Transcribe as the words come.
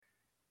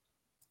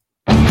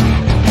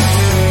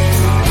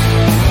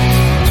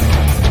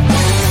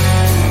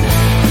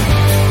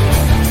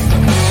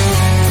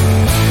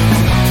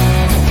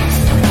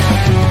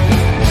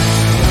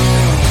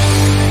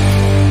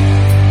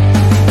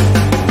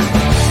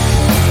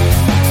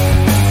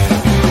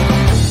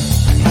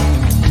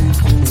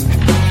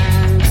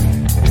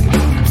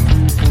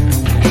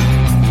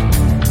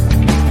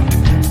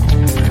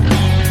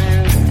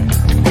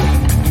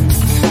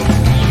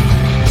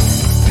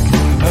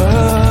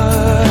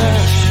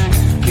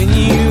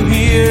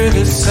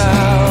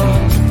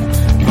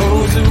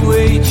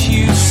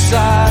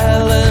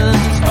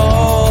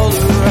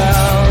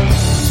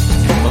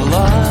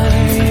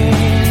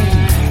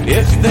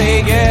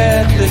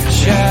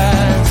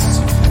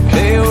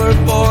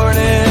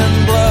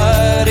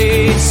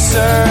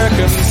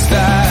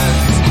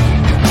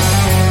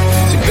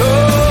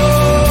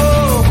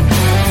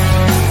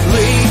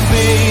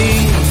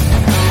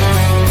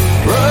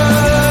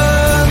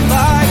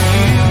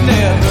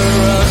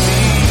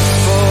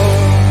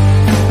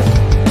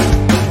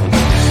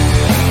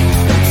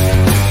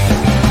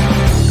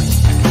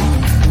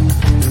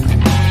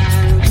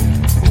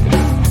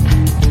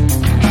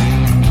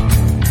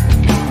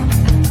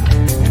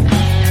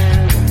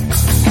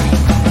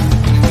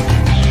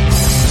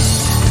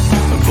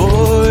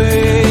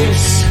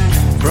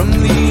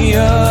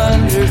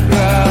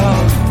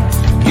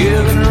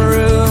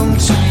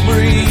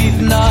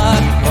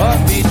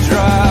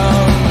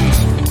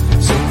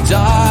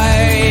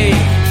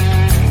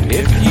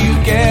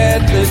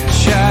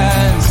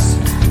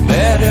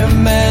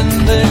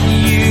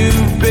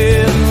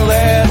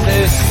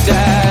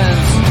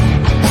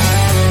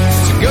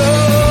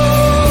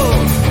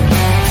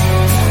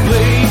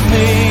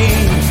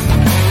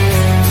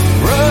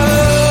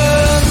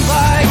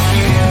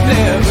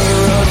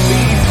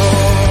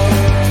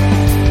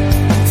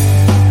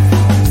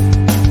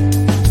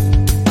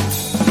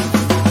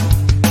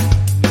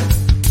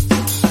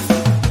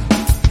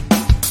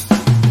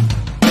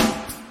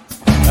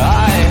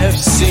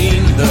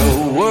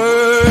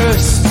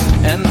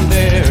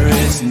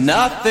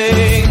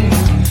nothing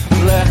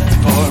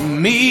left for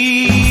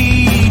me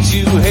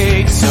to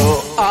hate,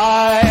 so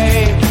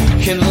I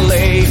can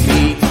lay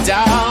me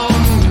down,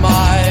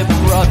 my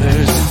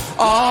brothers,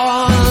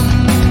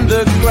 on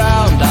the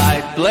ground.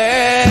 I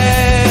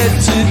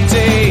bled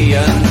today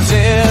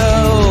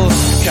until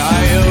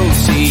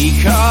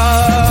Coyote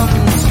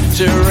comes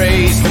to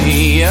raise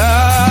me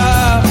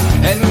up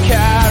and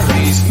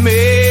carries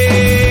me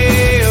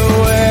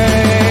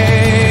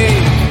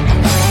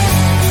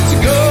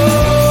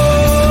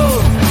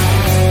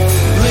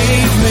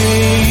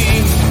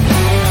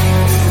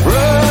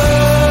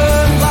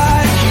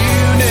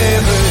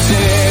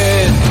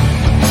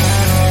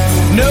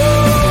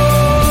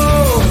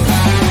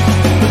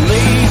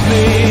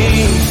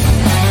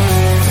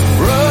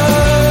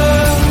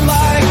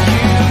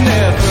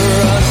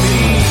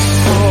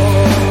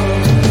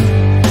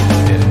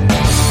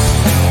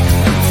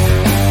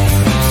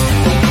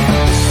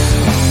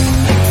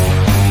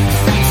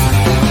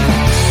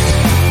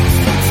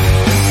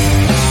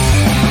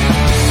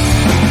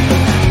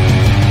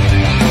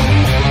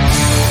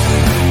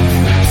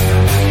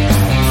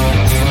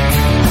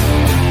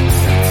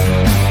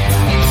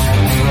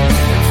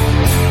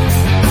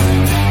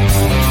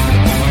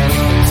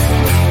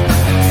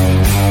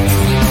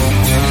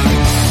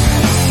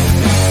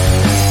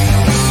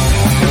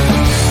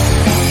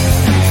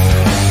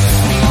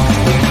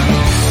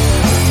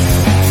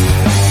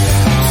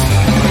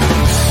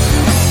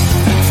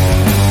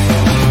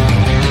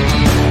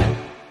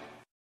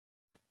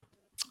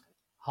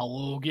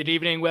Hello, good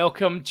evening.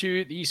 Welcome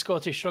to the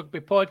Scottish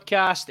Rugby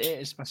Podcast. It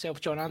is myself,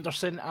 John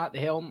Anderson, at the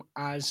helm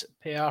as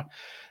per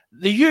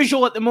the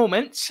usual at the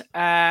moment.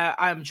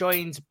 I'm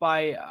joined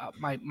by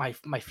my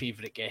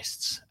favourite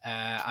guests.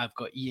 I've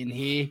got Ian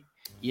Hay.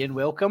 Ian,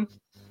 welcome.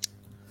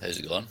 How's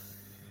it going?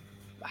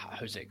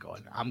 How's it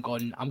going? I'm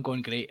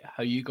going great.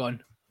 How you going?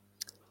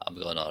 I'm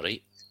going all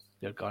right.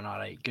 You're going all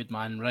right. Good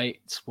man. Right.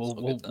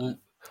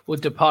 We'll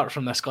depart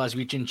from this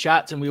Glaswegian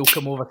chat and we'll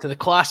come over to the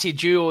classy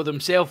duo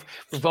themselves.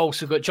 We've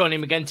also got Johnny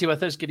McGinty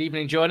with us. Good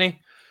evening,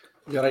 Johnny.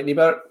 You all right,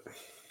 Niebert?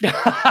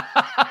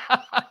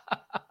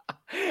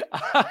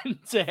 And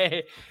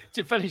to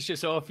finish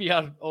us off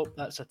here,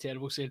 that's a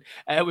terrible saying.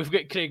 We've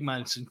got Craig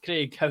Manson.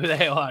 Craig, how the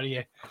hell are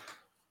you?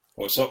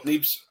 What's up,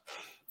 Neebs?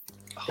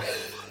 I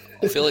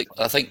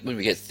think when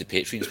we get to the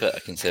Patreons bit, I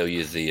can tell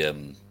you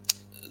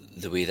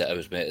the way that I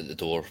was met at the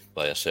door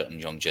by a certain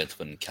young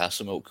gentleman in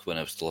Castlemilk when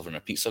I was delivering a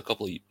pizza a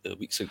couple of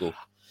weeks ago.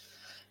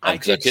 I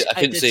couldn't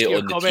say it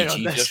on the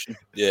PG version.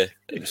 Yeah,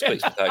 it was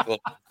quite spectacular.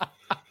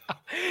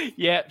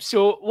 Yeah,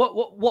 so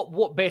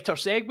what better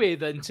segue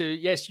than to,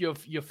 yes,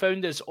 you've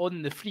found us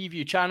on the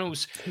Freeview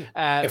channels.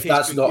 If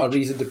that's not a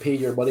reason to pay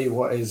your money,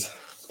 what is?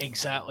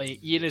 Exactly.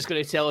 Ian is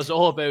going to tell us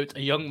all about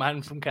a young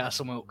man from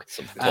Castlemilk.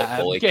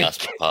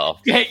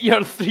 Get your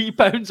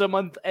 £3 a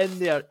month in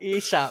there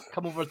ASAP.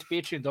 Come over to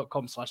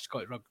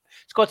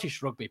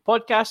patreon.com/Scottish Rugby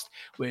Podcast,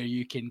 where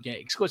you can get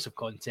exclusive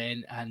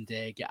content and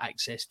get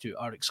access to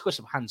our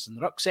exclusive Hands in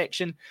the Ruck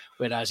section,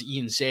 where, as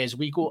Ian says,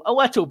 we go a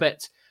little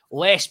bit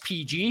less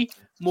PG,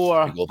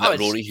 more... We go a bit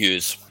Rory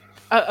Hughes.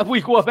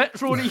 We go a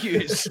bit Rory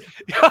Hughes.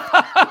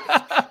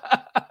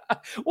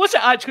 Was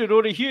it actually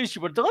Rory Hughes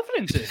you were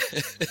delivering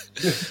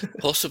to?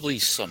 Possibly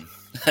son.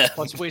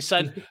 Possibly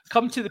son.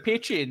 Come to the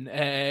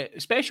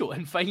Patreon special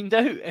and find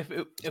out if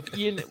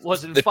Ian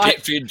was in the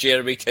fact... Patreon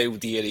Jeremy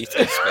Kildare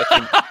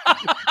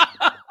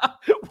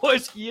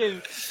was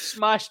Ian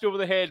smashed over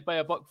the head by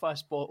a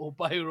Buckfast bottle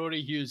by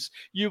Rory Hughes?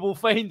 You will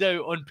find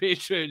out on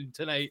Patreon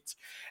tonight.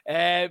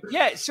 The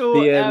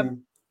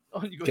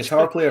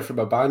guitar player from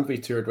a band we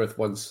toured with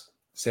once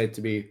said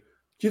to me,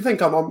 "Do you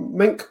think I'm a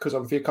mink because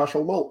I'm from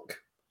Castlemilk?"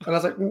 And I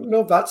was like,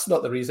 "No, that's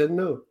not the reason,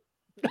 no."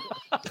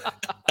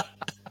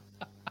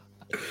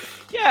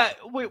 Yeah,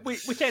 we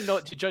tend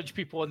not to judge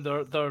people on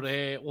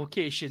their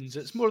locations.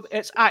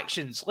 It's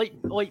actions. Like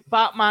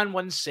Batman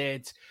once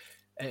said,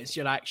 it's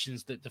your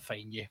actions that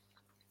define you.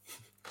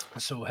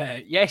 So,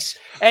 yes.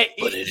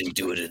 But did he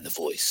do it in the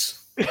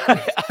voice?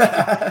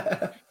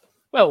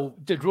 Well,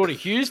 did Rory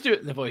Hughes do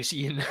it in the voice,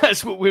 Ian?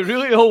 That's what we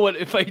really all want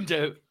to find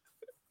out.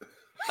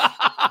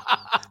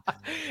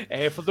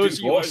 For those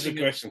of you what is the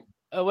question?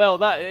 Well,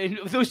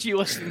 for those of you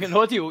listening in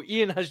audio,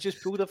 Ian has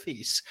just pulled a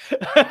face.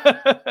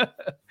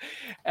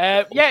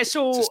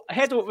 So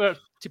head over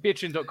to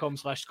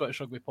patreon.com/Scottish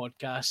Rugby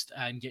Podcast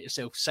and get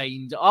yourself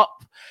signed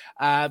up.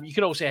 You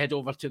can also head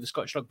over to the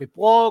Scottish Rugby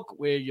blog,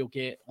 where you'll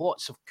get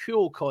lots of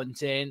cool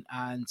content,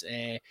 and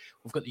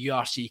we've got the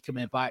URC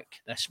coming back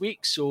this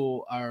week,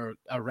 so our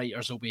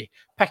writers will be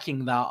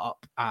picking that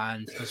up,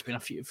 and there's been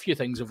a few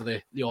things over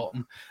the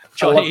autumn.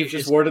 Johnny, you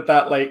just worded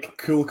that like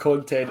cool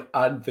content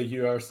and the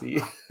URC.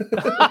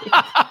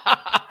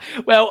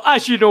 Well,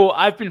 as you know,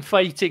 I've been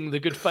fighting the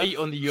good fight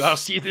on the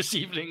URC this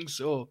evening,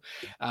 so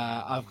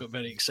I've got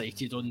very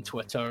excited on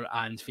Twitter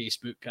and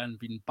Facebook and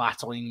been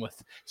battling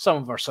with some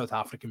of our South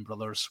African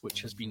brothers,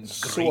 which has been great.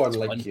 So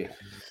unlike you.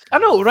 I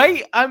know,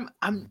 right? I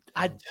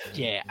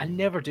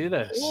never do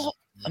this.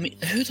 I mean,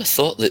 who'd have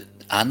thought that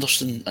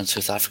Anderson and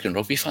South African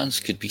rugby fans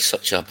could be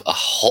such a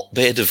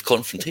hotbed of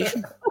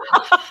confrontation?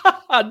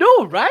 I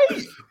know,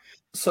 right?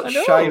 Such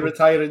shy,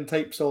 retiring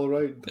types all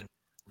around.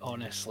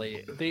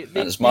 Honestly,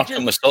 has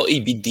Martin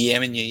Mascotti been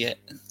DMing you yet?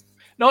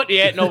 Not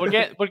yet. No, we're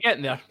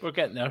getting there. We're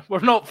getting there. We're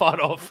not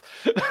far off.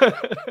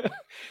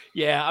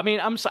 Yeah, I mean,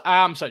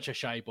 I'm such a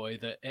shy boy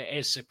that it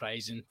is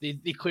surprising.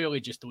 They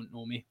clearly just don't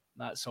know me.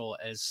 That's all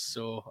it is.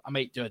 So I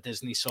might do a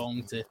Disney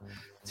song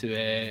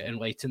to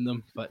enlighten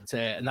them. But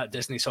and that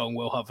Disney song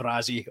will have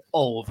Razzie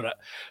all over it.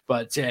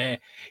 But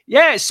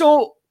yeah,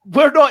 so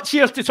we're not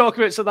here to talk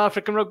about South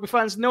African rugby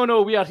fans.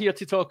 No, we are here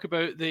to talk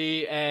about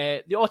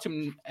the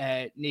Autumn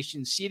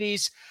Nations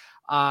series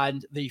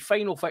and the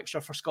final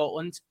fixture for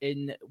Scotland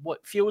in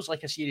what feels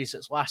like a series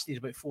that's lasted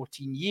about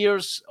 14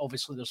 years.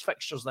 Obviously, there's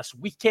fixtures this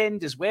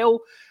weekend as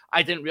well.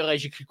 I didn't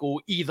realise you could go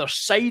either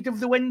side of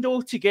the window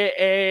to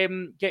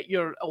get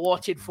your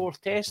allotted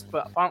fourth test,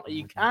 but apparently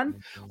you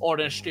can. Or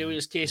in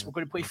Australia's case, we're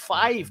going to play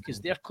 5 because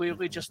they're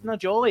clearly just in a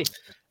jolly.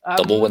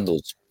 Double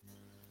windows.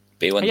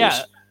 Bay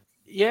windows.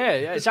 Yeah,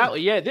 exactly.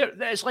 Yeah,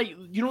 it's like,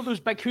 you know, those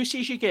big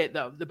hoosies you get,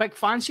 the big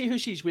fancy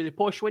hoosies with the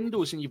posh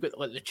windows, and you've got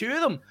like the 2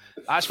 of them.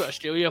 That's what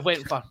Australia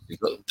went for. You've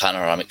got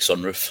panoramic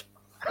sunroof.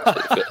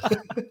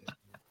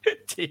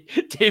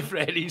 Dave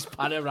Rennie's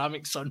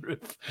panoramic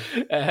sunroof.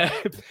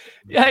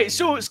 Yeah,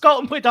 so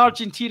Scotland played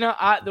Argentina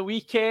at the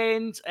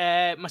weekend.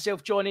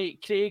 Myself, Johnny,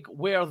 Craig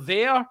were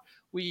there.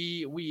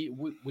 We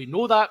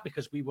know that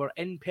because we were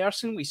in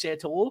person. We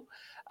said hello.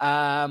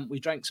 We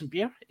drank some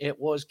beer. It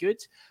was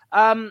good.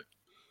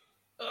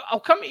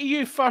 I'll come to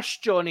you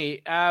first,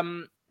 Johnny.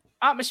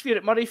 Atmosphere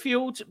at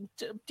Murrayfield,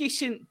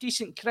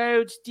 decent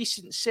crowd,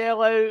 decent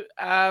sellout.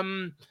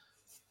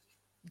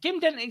 Game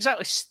didn't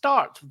exactly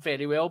start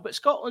very well, but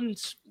Scotland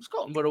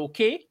were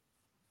okay.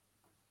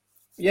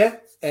 Yeah,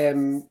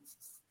 and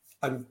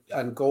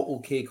got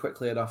okay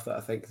quickly enough that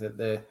I think that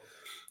the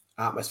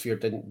atmosphere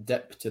didn't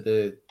dip to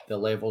the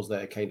levels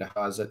that it kind of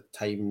has at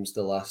times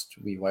the last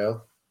wee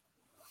while.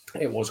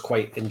 It was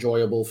quite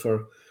enjoyable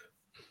for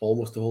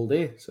almost the whole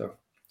day. So.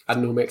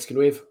 And no Mexican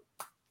wave.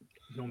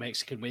 No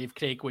Mexican wave.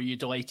 Craig, were you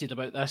delighted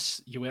about this?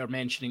 You were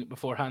mentioning it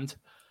beforehand.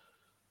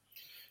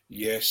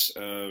 Yes,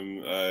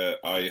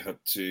 I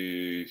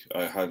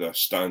had a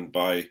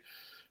standby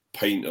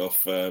pint of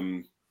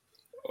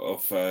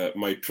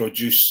my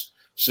produce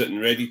sitting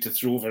ready to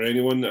throw over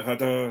anyone that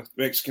had a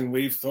Mexican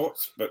wave thought.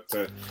 But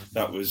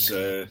that was.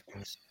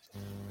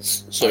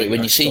 Sorry,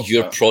 when you say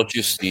your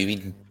produce, do you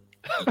mean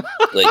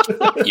like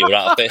you were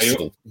at a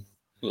festival?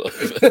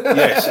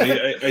 Yes,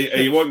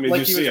 you want me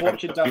like to say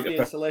watching Daphne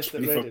and Celeste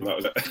at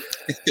Reading.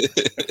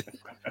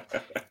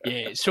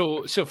 Yeah,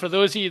 so for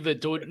those of you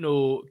that don't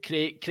know,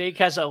 Craig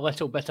has a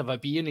little bit of a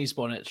bee in his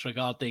bonnet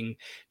regarding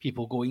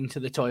people going to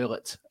the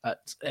toilet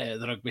at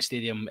the rugby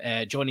stadium.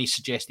 Johnny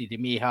suggested he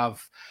may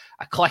have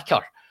a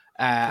clicker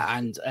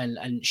and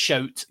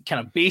shout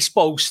kind of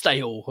baseball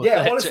style.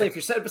 Yeah, honestly, if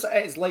you're sitting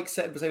beside it's like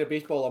sitting beside a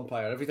baseball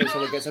umpire. Every time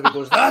someone gets up, he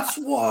goes, "That's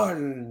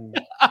one."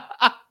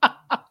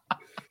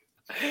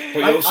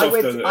 I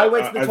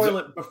went to the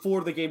toilet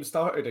before the game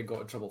started and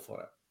got in trouble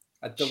for it.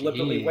 I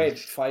deliberately went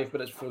 5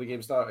 minutes before the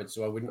game started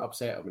so I wouldn't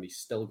upset him, and he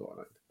still got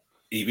it.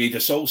 He made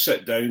us all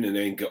sit down and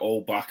then get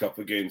all back up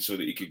again so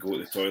that he could go to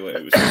the toilet.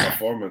 It was a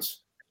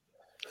performance.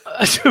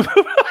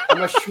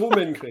 I'm a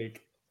showman,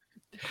 Craig.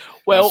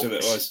 Well, that's what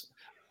it was.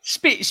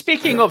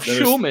 Speaking of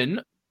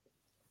showman,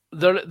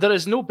 there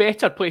is no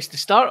better place to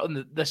start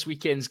on this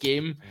weekend's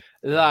game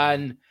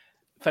than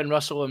Finn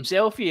Russell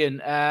himself,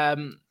 Ian.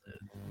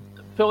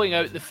 Pulling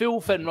out the full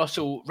Finn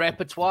Russell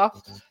repertoire,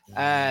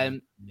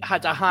 had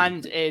a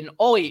hand in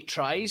all 8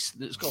 tries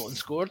that Scotland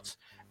scored.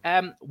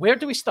 Where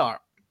do we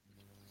start?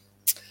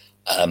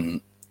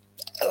 I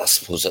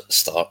suppose at the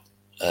start,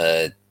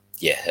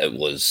 it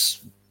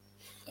was.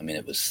 I mean,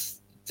 it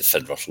was the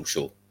Finn Russell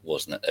show,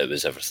 wasn't it? It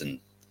was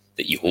everything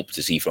that you hope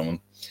to see from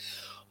him.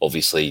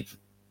 Obviously,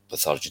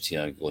 with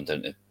Argentina going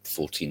down to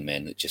 14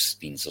 men, it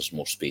just means there's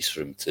more space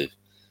for him to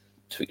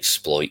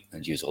exploit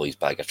and use all his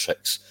bag of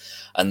tricks.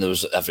 And there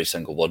was every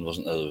single one,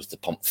 wasn't there? There was the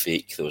pump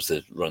fake, there was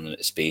the running out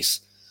of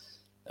space.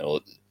 You know,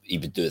 he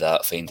would do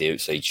that, find the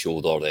outside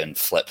shoulder, then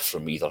flip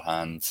from either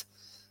hand.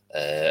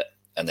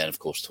 And then, of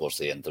course, towards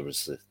the end, there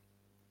was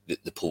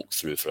the poke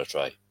through for a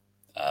try.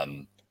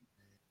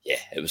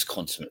 It was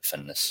consummate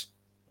Finnness.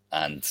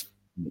 And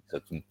a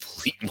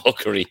complete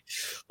mockery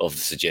of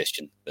the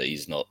suggestion that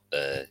he's not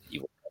he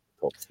won't have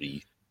the top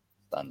 3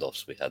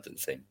 standoffs we had at the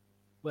time.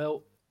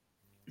 Well,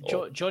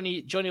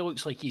 Johnny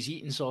looks like he's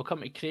eating, so I'll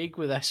come to Craig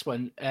with this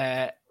one.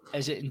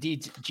 Is it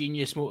indeed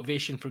genius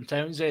motivation from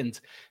Townsend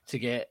to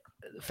get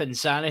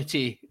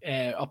Finsanity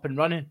up and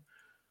running?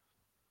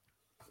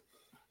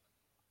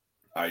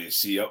 You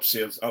see,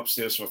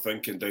 upstairs for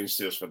thinking,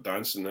 downstairs for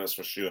dancing. That's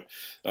for sure.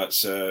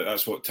 That's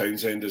what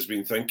Townsend has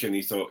been thinking.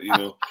 He thought,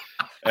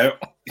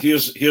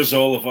 here's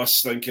all of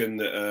us thinking.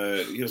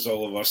 Here's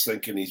all of us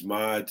thinking he's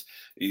mad.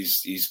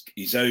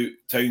 He's out.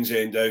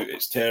 Townsend out.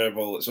 It's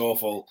terrible. It's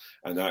awful.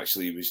 And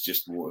actually, he was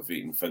just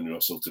motivating Finn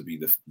Russell to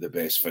be the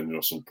best Finn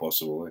Russell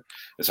possible.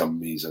 It's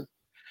amazing.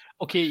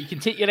 Okay, you can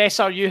take your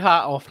SRU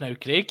hat off now,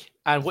 Craig.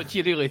 And what do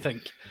you really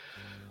think?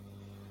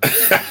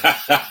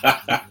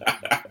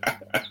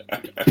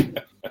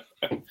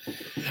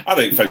 I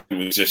think Finn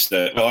was just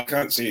I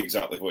can't say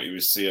exactly what he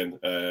was saying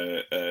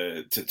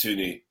to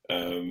Tooney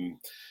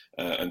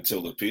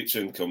until the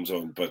Patreon comes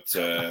on, but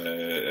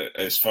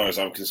as far as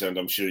I'm concerned,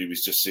 I'm sure he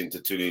was just saying to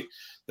Tooney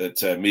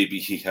that maybe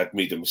he had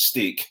made a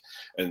mistake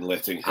in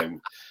letting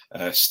him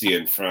stay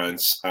in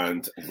France,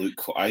 and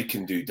look what I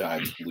can do,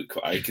 Dad, look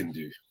what I can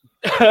do.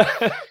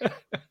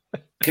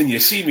 Can you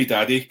see me,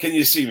 Daddy? Can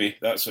you see me?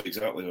 That's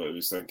exactly what I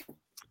was thinking.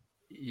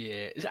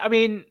 Yeah, I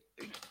mean,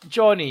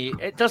 Johnny,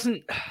 it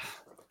doesn't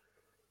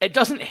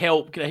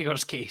help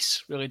Gregor's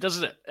case, really,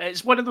 doesn't it?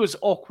 It's one of those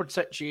awkward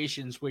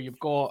situations where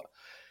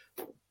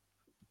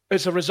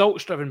it's a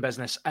results-driven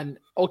business, and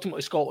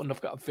ultimately Scotland have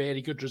got a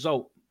very good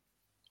result.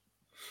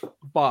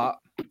 But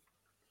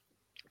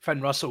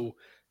Finn Russell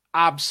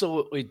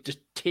absolutely just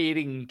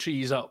tearing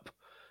trees up.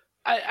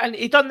 And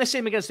he done the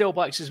same against the All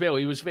Blacks as well.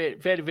 He was very,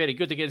 very, very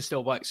good against the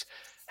All Blacks.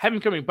 Him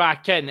coming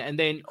back in and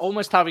then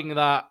almost having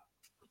that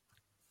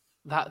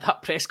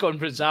press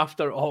conference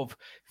after of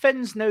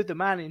Finn's now the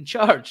man in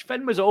charge.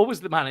 Finn was always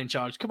the man in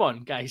charge. Come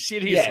on, guys,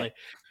 seriously.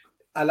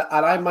 Yeah. And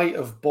I might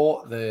have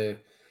bought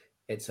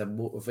it's a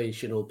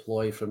motivational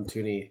ploy from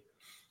Tooney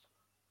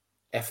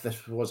if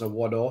this was a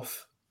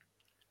one-off.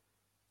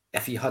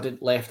 If he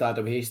hadn't left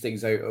Adam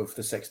Hastings out of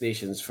the Six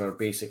Nations for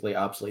basically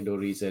absolutely no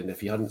reason, if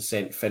he hadn't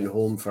sent Finn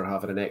home for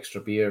having an extra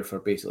beer for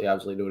basically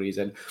absolutely no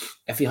reason,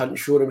 if he hadn't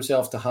shown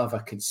himself to have a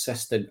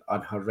consistent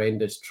and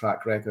horrendous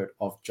track record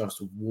of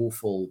just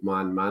woeful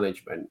man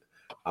management,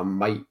 I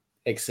might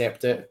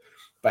accept it.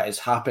 But it's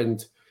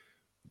happened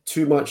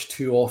too much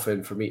too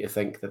often for me to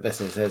think that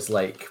this is his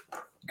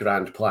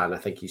grand plan. I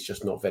think he's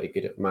just not very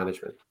good at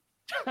management.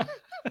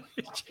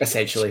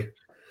 Essentially.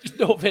 He's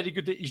not very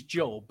good at his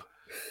job.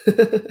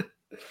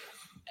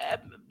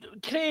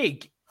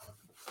 Craig,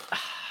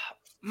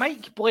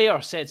 Mike Blair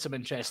said some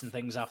interesting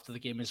things after the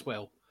game as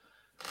well.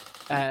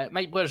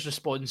 Mike Blair's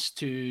response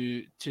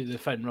to the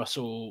Finn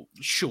Russell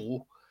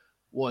show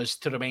was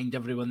to remind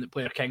everyone that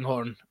Blair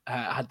Kinghorn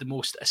had the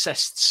most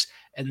assists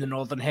in the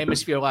Northern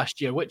Hemisphere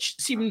last year, which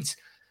seemed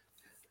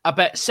a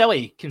bit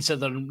silly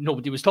considering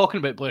nobody was talking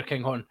about Blair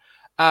Kinghorn.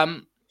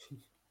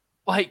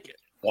 Why?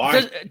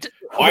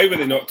 Why were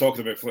they not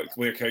talking about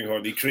Blair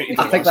Kinghorn? He created.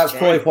 I think that's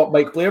probably what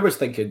Mike Blair was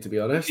thinking, to be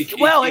honest. He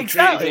created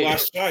the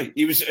last try.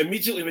 He was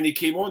immediately when he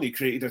came on. He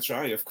created a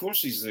try. Of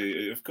course,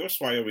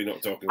 why are we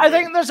not talking? I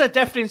think there's a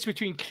difference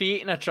between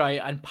creating a try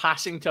and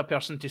passing to a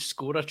person to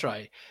score a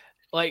try.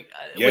 Yes,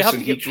 we have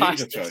and to he get created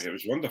past a try. It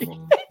was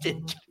wonderful.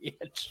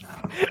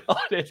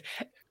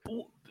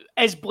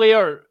 Is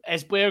Blair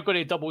going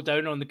to double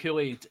down on the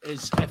Kool-Aid?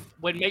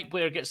 When Mike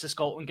Blair gets the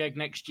Scotland gig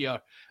next year,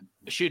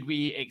 should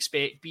we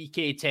expect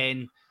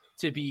BK10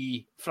 to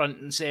be front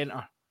and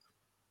centre?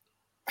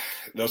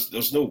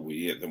 There's no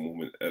way at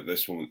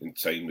this moment in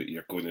time that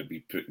you're going to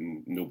be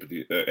putting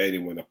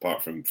anyone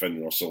apart from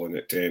Finn Russell in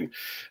at 10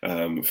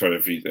 for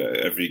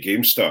every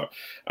game start.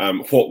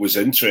 What was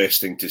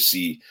interesting to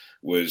see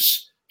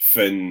was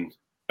Finn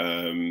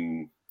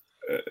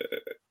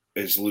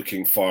is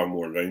looking far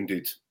more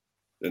rounded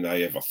than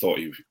I ever thought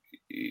he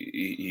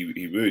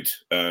would.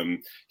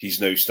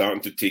 He's now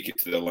starting to take it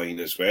to the line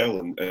as well,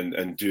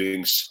 and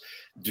doing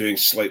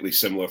slightly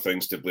similar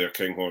things to Blair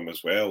Kinghorn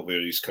as well,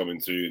 where he's coming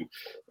through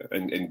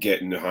and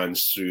getting the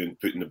hands through and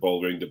putting the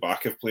ball around the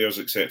back of players,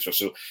 etc.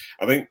 So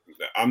I think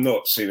I'm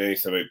not saying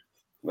anything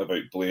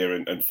about Blair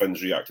and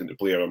Finn's reacting to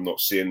Blair. I'm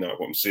not saying that.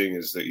 What I'm saying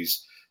is that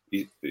he's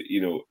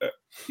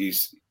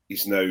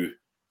now,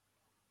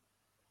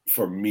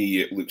 for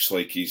me, it looks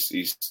like he's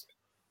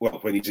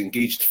when he's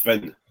engaged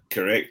Finn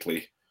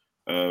correctly,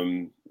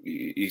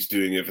 he's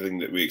doing everything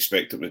that we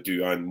expect him to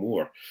do and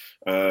more.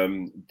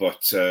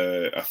 But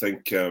I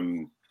think,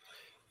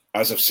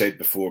 as I've said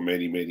before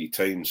many, many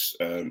times,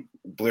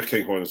 Blair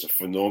Kinghorn is a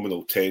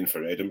phenomenal 10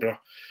 for Edinburgh.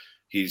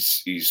 He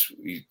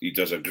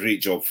does a great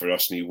job for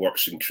us, and he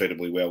works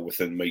incredibly well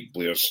within Mike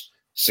Blair's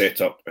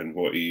setup and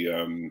what he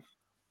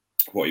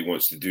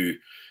wants to do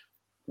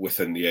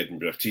within the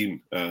Edinburgh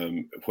team.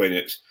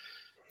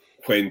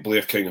 When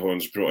Blair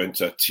Kinghorn's brought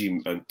into a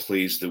team and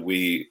plays the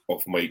way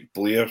of Mike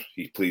Blair,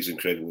 he plays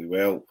incredibly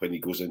well. When he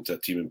goes into a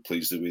team and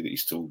plays the way that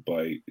he's told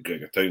by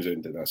Gregor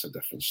Townsend, then that's a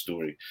different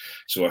story.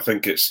 So I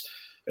think it's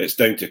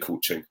down to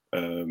coaching,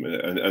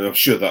 and I'm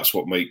sure that's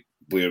what Mike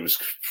Blair was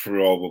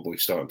probably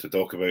starting to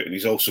talk about. And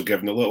he's also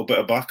given a little bit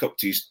of backup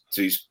to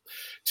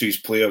his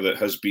player that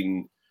has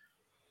been,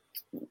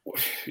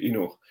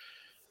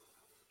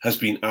 has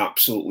been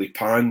absolutely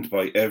panned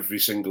by every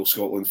single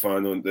Scotland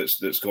fan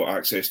that's got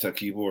access to a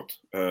keyboard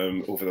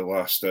over the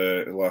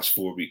last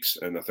 4 weeks,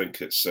 and I think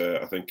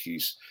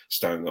he's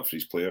standing up for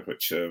his player,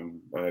 which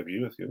I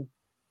agree with you.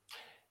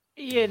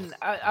 Ian,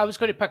 I was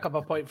going to pick up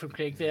a point from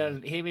Craig there,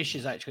 and Hamish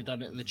has actually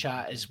done it in the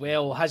chat as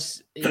well.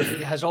 He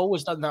has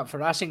always done that for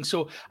Racing.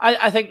 So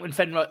I think when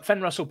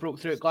Finn Russell broke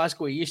through at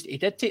Glasgow, he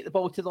did take the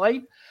ball to the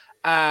line.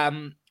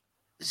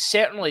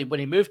 Certainly, when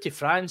he moved to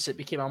France, it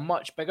became a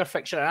much bigger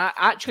fixture. And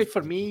actually,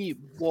 for me,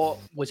 what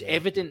was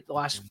evident the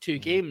last 2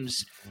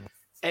 games,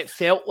 it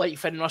felt like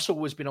Finn Russell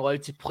was being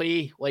allowed to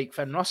play like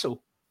Finn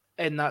Russell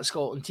in that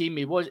Scotland team.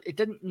 It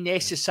didn't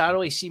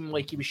necessarily seem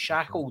like he was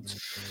shackled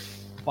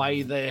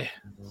by the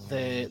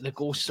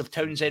ghosts of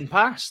Townsend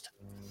past.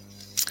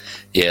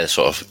 Yeah,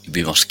 sort of,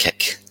 we must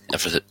kick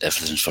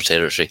everything's for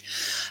territory.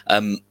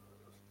 I mean,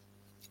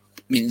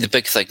 the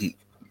big thing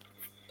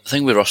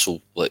with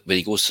Russell, like when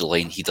he goes to the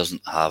line,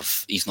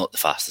 he's not the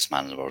fastest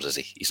man in the world, is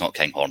he? He's not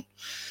Kinghorn.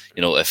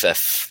 You know,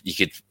 if you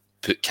could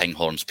put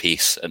Kinghorn's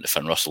pace into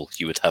Finn Russell,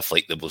 you would have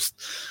like the most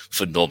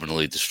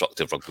phenomenally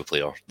destructive rugby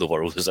player the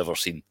world has ever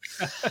seen.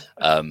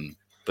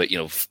 But you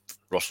know,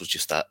 Russell's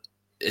just that.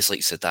 It's like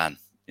Zidane.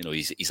 You know,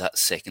 he's that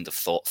second of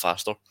thought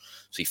faster.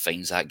 So he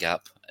finds that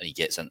gap and he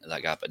gets into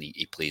that gap and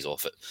he plays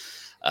off it.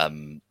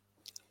 And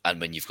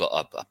when you've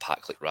got a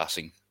pack like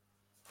Racing,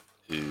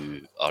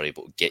 who are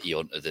able to get you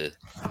onto the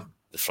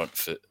front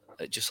foot,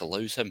 it just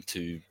allows him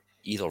to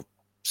either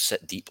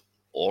sit deep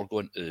or go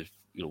into,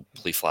 you know,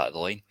 play flat at the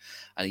line.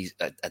 And he's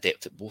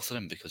adept at both of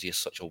them because he is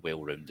such a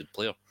well-rounded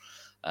player.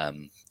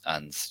 And,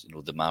 you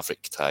know, the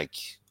Maverick tag,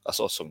 I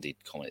saw somebody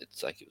commented,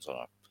 I think it was on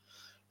a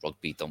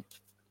rugby dump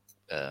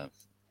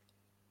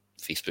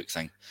Facebook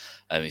thing,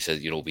 and he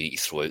said, you know, we need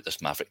to throw out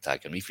this Maverick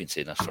tag, and we've been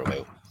saying this for a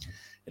while.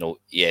 You know,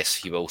 yes,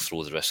 he will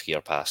throw the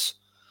riskier pass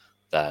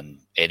than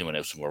anyone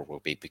else in World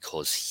Rugby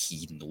because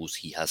he knows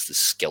he has the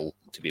skill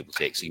to be able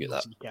to execute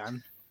that. He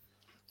can.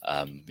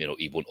 You know,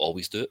 he won't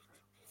always do it.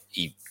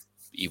 He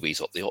weighs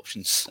up the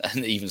options,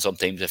 and even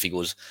sometimes if he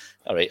goes,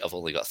 all right, I've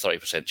only got a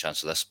 30%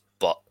 chance of this,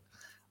 but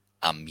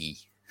I'm me.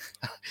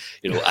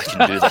 You know, I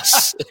can do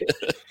this.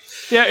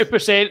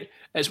 30%.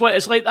 It's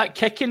like that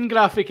kicking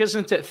graphic,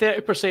 isn't it?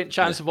 30%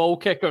 chance of all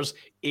kickers,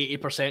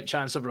 80%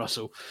 chance of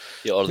Russell.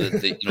 Yeah, or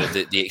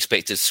the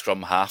expected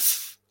scrum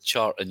half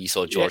chart, and you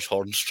saw George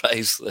Horne's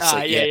tries.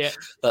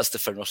 That's the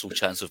Finn Russell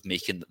chance of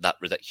making that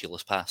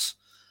ridiculous pass.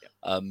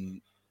 Yeah.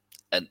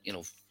 And you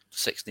know,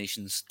 Six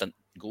Nations didn't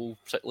go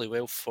particularly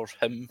well for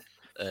him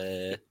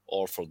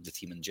or for the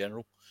team in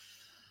general.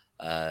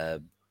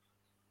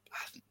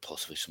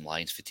 Possibly some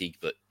Lions fatigue,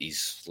 but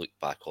he's looked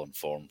back on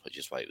form, which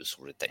is why it was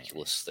so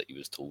ridiculous that he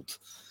was told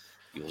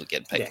he wasn't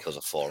getting picked because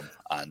of form.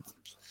 And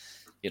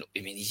you know,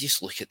 I mean, you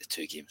just look at the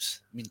 2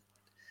 games. I mean,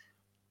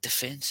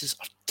 defences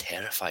are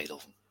terrified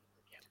of him.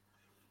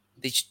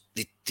 They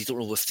don't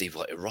know if they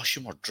want to rush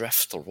him or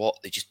drift or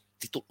what. They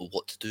don't know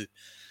what to do.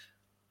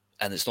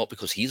 And it's not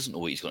because he doesn't know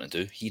what he's going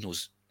to do. He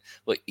knows,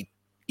 like,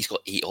 he's got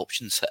 8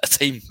 options at a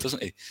time,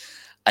 doesn't he?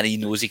 And he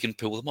knows he can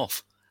pull them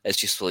off. It's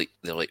just like,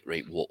 they're like,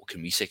 right, what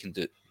can we second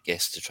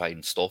guess to try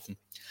and stop him?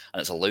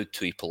 And it's allowed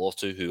Tui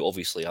Pilotu, who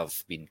obviously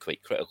I've been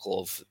quite critical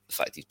of the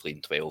fact he's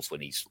playing 12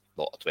 when he's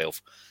not a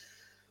 12.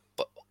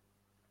 But,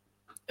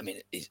 I mean,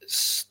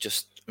 it's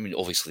just, I mean,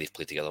 obviously they've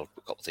played together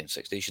a couple of times,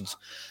 Six Nations.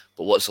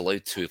 But what it's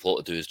allowed Tui Pilotu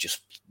to do is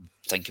just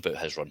think about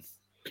his run.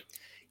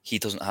 He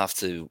doesn't have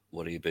to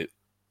worry about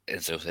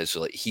anything else.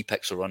 So, like, he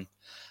picks a run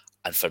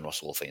and Finn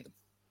Russell will find him.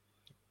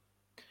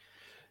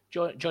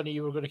 Johnny,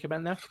 you were going to come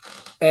in there?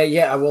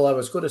 I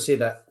was going to say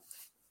that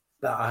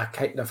I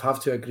kind of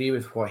have to agree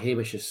with what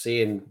Hamish is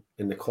saying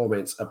in the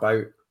comments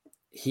about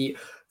he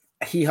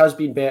has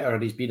been better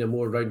and he's been a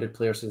more rounded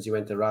player since he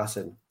went to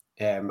Racing.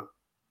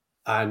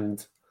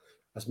 And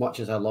as much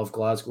as I love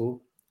Glasgow,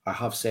 I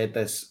have said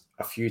this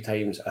a few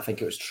times. I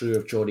think it was true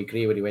of Johnny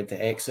Gray when he went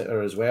to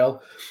Exeter as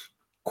well.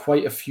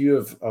 Quite a few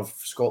of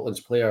Scotland's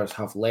players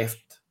have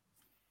left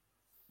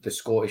the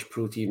Scottish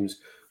pro teams,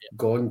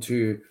 gone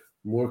to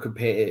more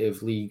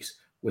competitive leagues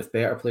with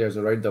better players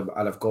around them,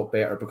 and have got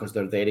better because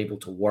they're then able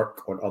to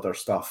work on other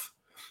stuff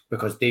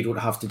because they don't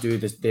have to do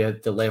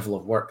the level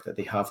of work that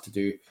they have to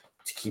do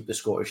to keep the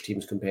Scottish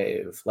teams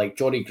competitive. Like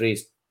Johnny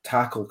Gray's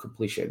tackle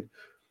completion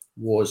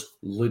was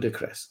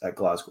ludicrous at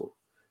Glasgow.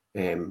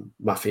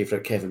 My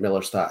favourite Kevin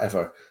Miller stat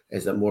ever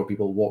is that more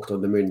people walked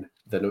on the moon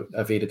than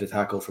evaded a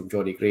tackle from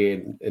Johnny Gray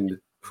in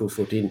the Pro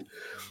 14.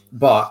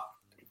 But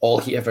all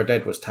he ever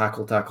did was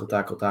tackle,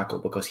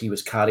 because he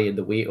was carrying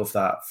the weight of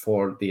that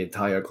for the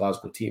entire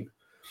Glasgow team.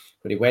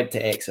 When he went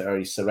to Exeter,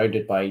 he's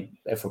surrounded by,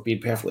 if we're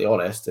being perfectly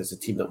honest, as a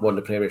team that won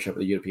the Premiership of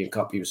the European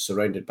Cup, he was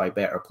surrounded by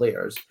better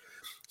players.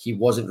 He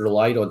wasn't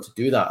relied on to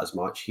do that as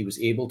much. He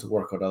was able to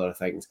work on other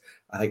things.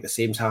 I think the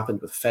same's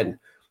happened with Finn.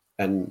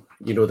 And,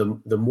 you know,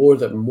 the more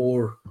that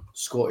more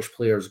Scottish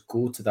players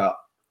go to that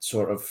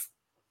sort of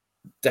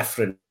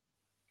different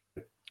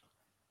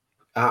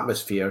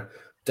atmosphere,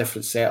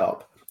 different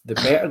setup, the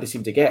better they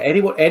seem to get.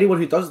 Anyone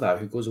who does that,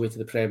 who goes away to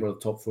the Prem or the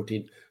top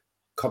 14,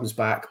 comes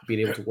back being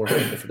able to work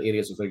in different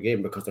areas of their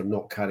game because they're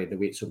not carrying the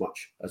weight so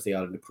much as they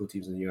are in the pro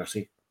teams in the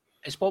URC.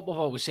 It's what we've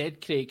always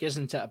said, Craig,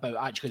 isn't it, about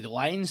actually the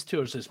Lions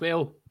tours as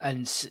well,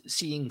 and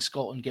seeing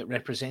Scotland get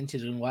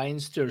represented in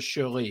Lions tours.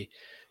 Surely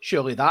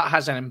that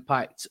has an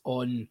impact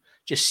on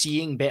just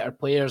seeing better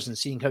players and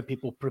seeing how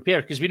people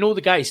prepare, because we know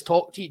the guys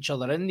talk to each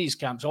other in these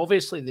camps.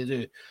 Obviously they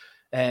do.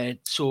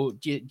 So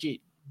do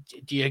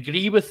you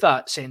agree with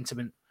that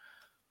sentiment?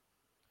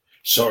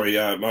 Sorry,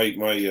 my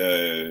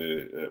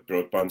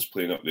broadband's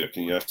playing up there.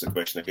 Can you ask the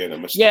question again? I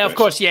missed. Yeah, of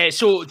course. Yeah.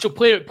 So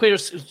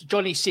players.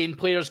 Johnny's saying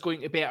players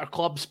going to better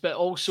clubs, but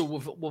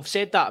also we've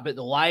said that about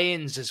the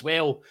Lions as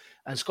well,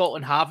 and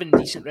Scotland having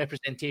decent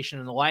representation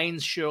in the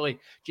Lions. Surely, do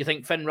you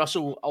think Finn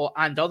Russell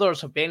and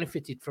others have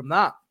benefited from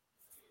that?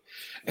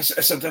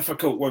 It's a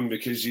difficult one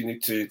because you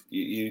need to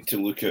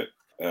look at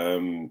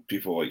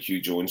people like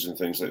Hugh Jones and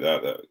things like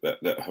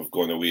that have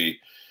gone away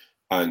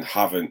and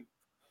haven't.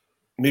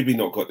 Maybe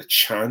not got the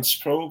chance,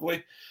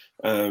 probably,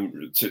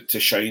 to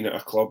shine at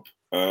a club.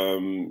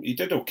 He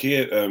did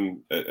okay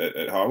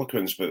at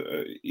Harlequins, but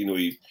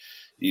he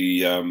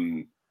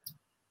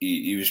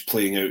was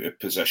playing out of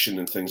position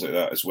and things like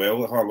that as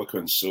well at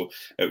Harlequins. So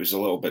it was a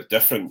little bit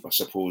different, I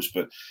suppose.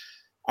 But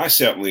I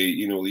certainly,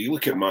 you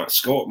look at Matt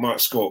Scott. Matt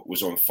Scott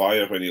was on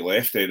fire when he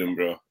left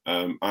Edinburgh,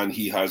 and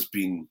he has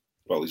been.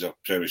 Well, he's a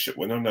Premiership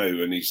winner now,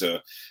 and he's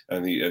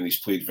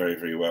played very,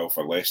 very well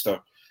for Leicester.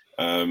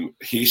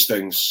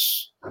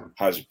 Hastings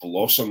has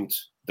blossomed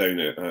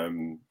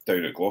down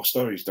at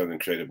Gloucester. He's done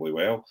incredibly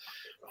well.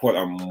 What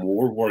I'm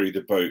more worried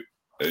about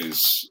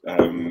is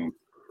I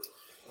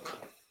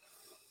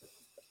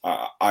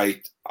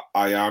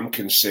am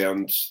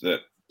concerned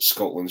that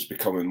Scotland's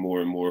becoming more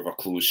and more of a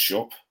closed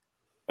shop,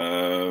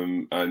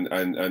 and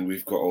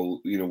we've got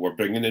we're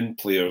bringing in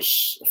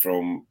players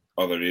from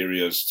other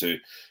areas to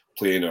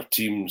play in our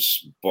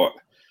teams, but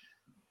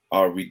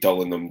are we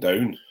dulling them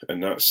down?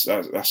 And that's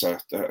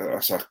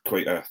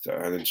quite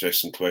an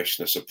interesting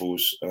question, I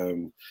suppose,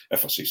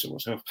 if I say so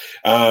myself.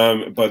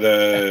 But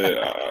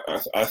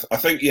I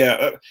think,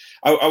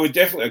 I would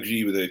definitely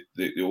agree with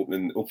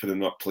the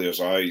opening up players'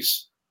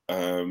 eyes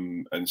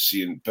and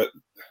seeing. But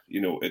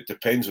it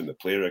depends on the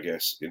player, I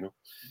guess.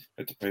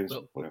 It depends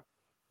on the player.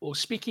 Well,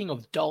 speaking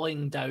of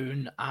dulling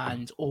down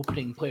and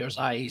opening players'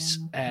 eyes,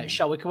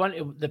 shall we come on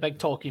to the big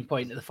talking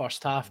point of the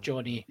first half,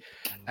 Johnny?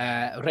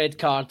 Red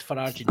card for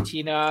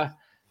Argentina.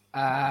 So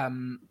I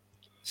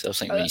was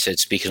thinking when you said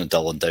speaking of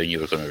dulling down, you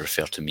were going to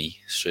refer to me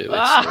straight away.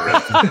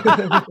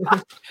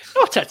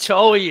 Not at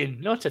all, Ian.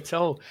 Not at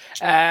all.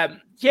 So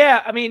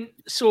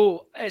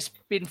it's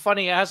been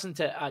funny, hasn't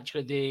it,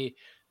 actually, the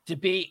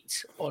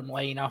debate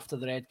online after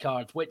the red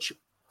card, which...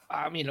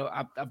 I'd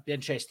be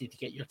interested to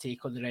get your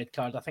take on the red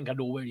card. I think I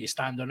know where you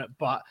stand on it,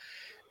 but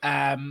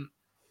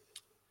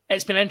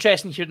it's been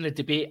interesting hearing the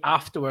debate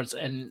afterwards,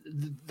 and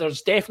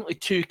there's definitely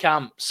two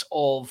camps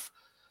of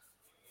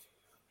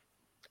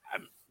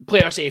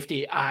player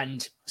safety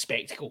and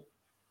spectacle.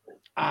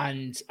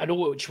 And I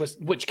know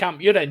which camp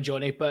you're in,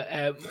 Johnny,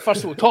 but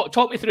first of all,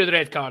 talk me through the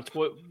red card.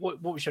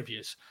 What was your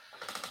views?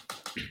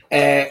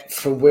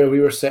 From where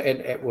we were sitting,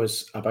 it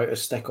was about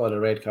as stick on a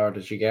red card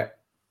as you get.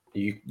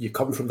 You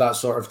come from that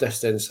sort of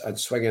distance and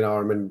swing an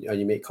arm and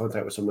you make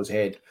contact with someone's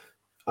head.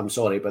 I'm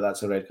sorry, but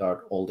that's a red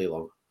card all day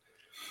long.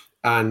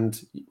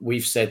 And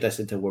we've said this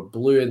until we're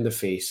blue in the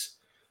face.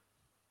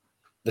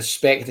 The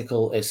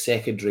spectacle is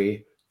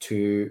secondary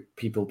to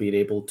people being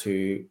able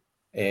to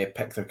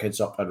pick their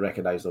kids up and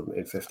recognise them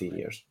in 15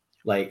 years.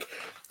 Like,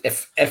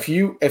 if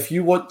you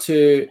want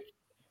to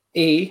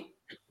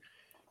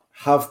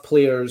have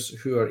players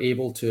who are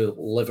able to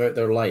live out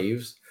their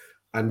lives,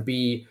 and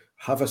B,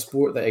 have a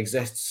sport that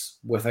exists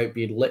without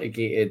being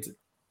litigated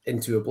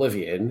into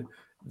oblivion,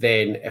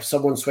 then if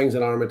someone swings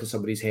an arm into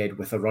somebody's head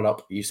with a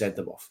run-up, you send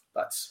them off.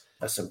 That's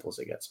as simple as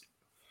it gets.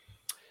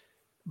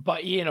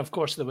 But Ian, of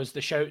course, there was the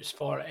shouts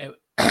for it.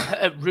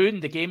 It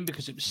ruined the game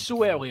because it was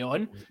so early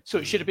on, so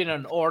it should have been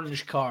an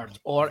orange card,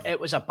 or it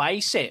was a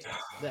bicep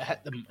that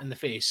hit them in the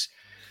face.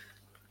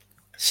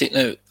 See,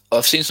 now,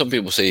 I've seen some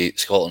people say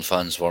Scotland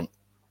fans weren't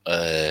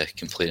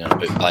complaining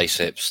about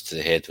biceps to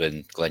the head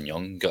when Glenn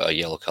Young got a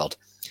yellow card.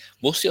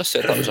 Most of us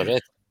said that was a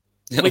red.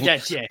 We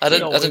did, yeah. I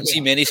didn't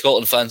see many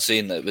Scotland fans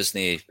saying that it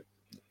wasn't.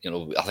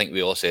 I think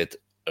we all said,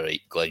 all right,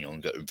 Glenn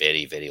Young got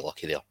very, very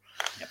lucky there.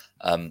 Yep.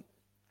 I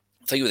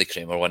think with the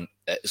Kramer one,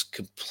 it's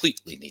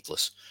completely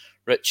needless.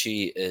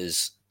 Richie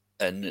is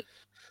in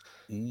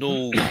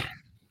no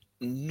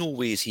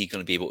way is he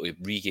going to be able to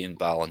regain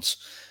balance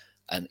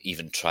and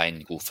even try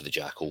and go for the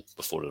jackal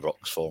before the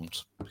ruck's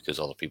formed, because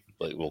other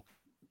people,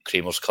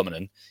 Kramer's coming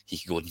in, he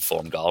can go and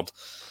form guard.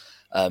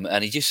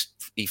 And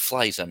he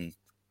flies in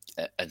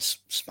and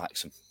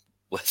smacks him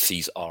with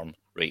his arm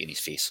right in his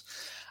face.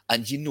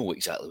 And you know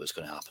exactly what's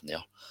going to happen there.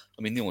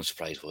 I mean, the only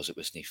surprise was it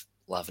was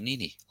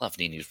Lavanini.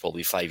 Lavanini was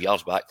probably 5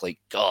 yards back, like,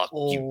 God.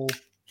 Oh,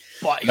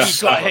 but he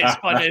got his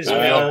fun as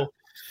well.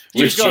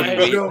 Wait,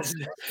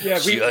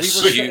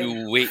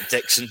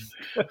 Dixon.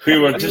 We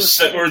were just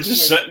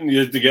sitting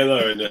here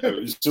together, and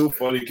it was so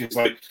funny because,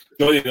 like,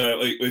 Johnny and I,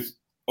 like,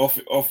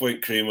 off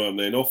went Kramer, and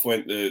then off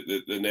went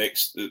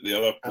the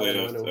other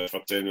player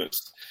for 10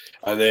 minutes,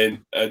 and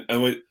then I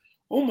went,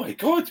 oh my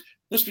God,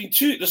 there's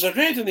a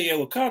red and a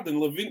yellow card,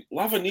 and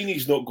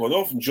Lavanini's not gone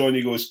off, and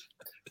Johnny goes,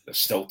 there's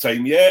still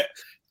time yet.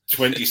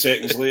 20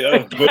 seconds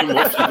later, boom,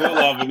 off you go,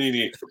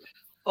 Lavanini.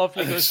 Off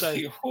you go,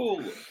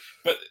 like,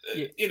 but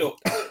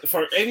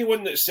for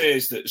anyone that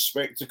says that the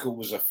spectacle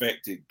was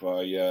affected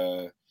by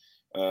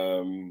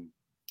the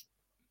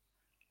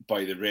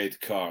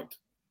red card,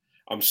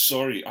 I'm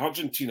sorry.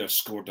 Argentina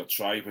scored a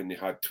try when they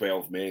had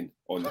 12 men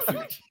on the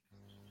field.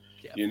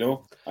 Yeah.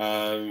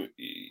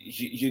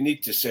 You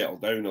need to settle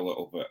down a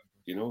little bit,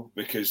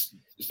 because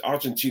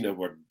Argentina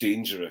were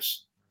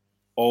dangerous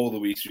all the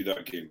way through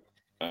that game.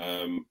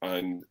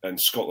 And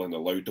Scotland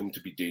allowed them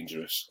to be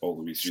dangerous all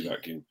the way through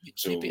that game.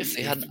 So maybe if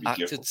they hadn't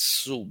acted careful.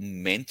 So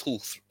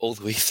mental all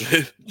the way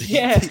through,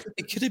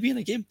 it could have been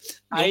a game.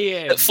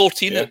 At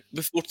 14,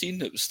 with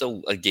 14, it was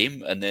still a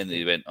game, and then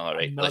they went, all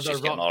right, let's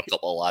just get another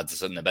couple of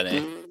lads in the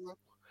minute.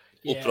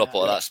 Open up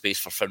all that space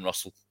for Finn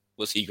Russell.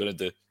 What's he going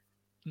to do?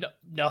 No,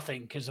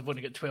 nothing, because they've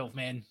only got 12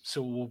 men,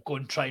 so we'll go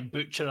and try and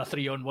butcher a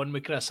 3-on-1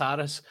 with Chris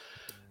Harris.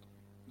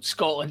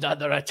 Scotland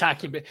and their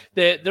attacking.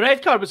 The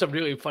red card was a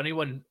really funny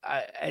one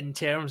in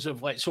terms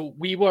of so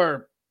we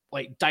were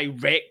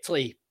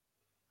directly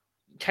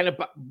kind of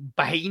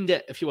behind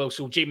it, if you will.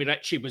 So Jamie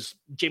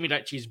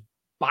Ritchie's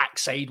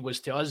backside was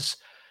to us,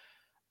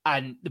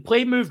 and the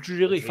play moved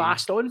really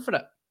fast on for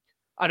it.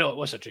 I know it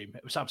was a dream.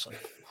 It was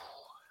absolutely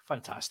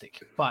fantastic,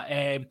 but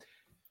the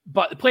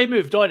play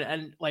moved on,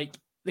 and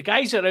the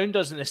guys around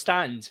us in the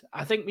stand,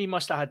 I think we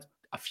must have had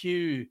a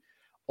few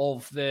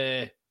of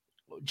the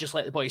just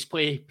let the boys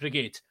play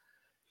brigade,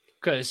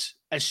 because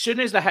as soon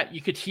as the hit,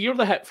 you could hear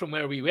the hit from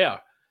where we were,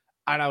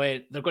 and I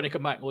went, they're going to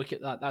come back and look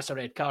at that. That's a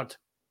red card.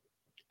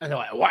 And they're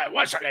like,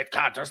 what's a red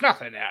card? There's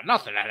nothing there,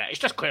 nothing in it. It's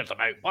just cleared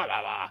them out. Blah, blah,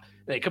 blah.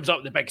 And it comes up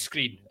on the big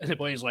screen, and the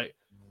boy's like,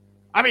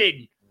 I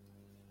mean,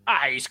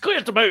 he's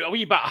cleared them out a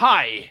wee bit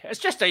high. It's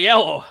just a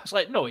yellow. It's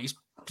like, no, he's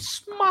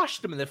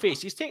smashed them in the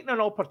face. He's taken an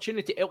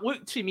opportunity. It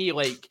looked to me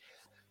like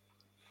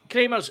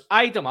Kramer's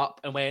eyed him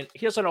up and went,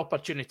 here's an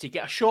opportunity,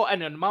 get a shot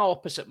in on my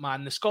opposite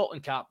man, the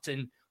Scotland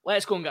captain.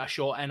 Let's go and get a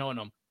shot in on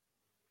him.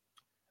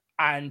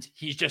 And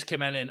he's just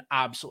come in and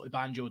absolutely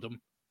banjoed him.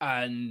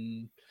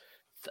 And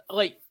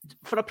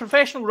for a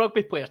professional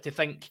rugby player to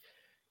think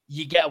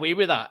you get away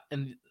with that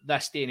in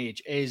this day and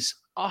age is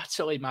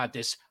utterly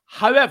madness.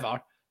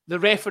 However, the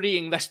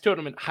refereeing this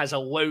tournament has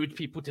allowed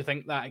people to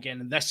think that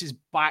again. And this is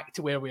back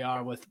to where we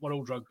are with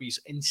World Rugby's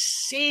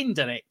insane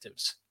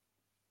directives.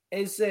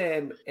 Is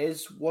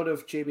one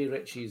of Jamie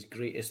Ritchie's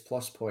greatest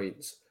plus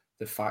points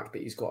the fact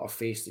that he's got a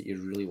face that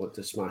you really want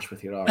to smash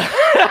with your arm?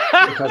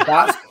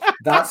 Because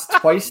that's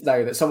twice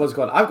now that someone's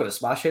gone, I'm going to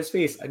smash his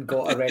face, and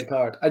got a red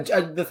card.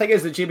 And the thing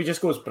is that Jamie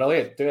just goes,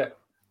 brilliant, do it.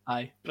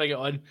 Aye, bring it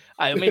on.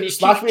 I mean,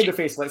 smash me in the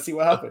face, let's see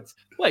what happens.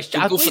 Go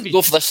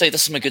for this side.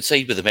 This is my good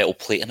side with the metal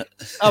plate in it.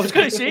 I was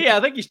going to say, I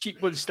think his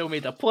cheekbone's still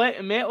made of plate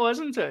and metal,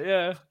 isn't it?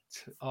 Yeah,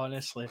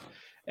 honestly.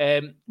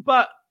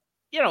 But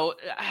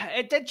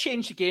it did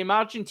change the game.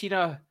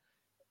 Argentina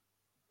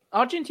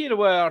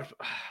were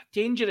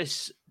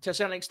dangerous to a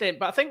certain extent,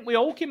 but I think we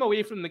all came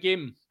away from the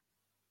game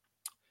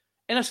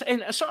in a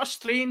sort of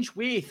strange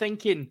way,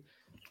 thinking,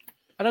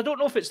 and I don't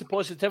know if it's the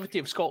positivity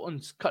of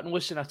Scotland cutting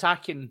loose and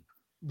attacking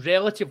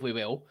relatively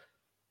well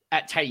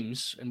at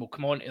times, and we'll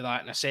come on to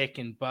that in a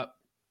second, but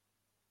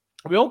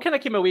we all kind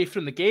of came away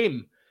from the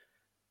game,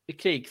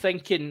 Craig,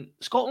 thinking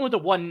Scotland would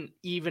have won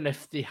even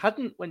if they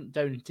hadn't went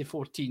down to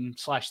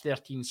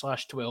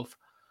 14/13/12.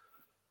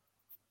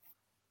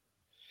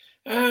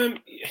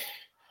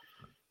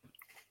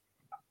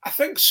 I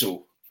think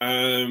so.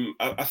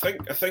 I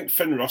think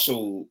Finn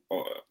Russell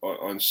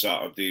on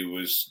Saturday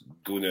was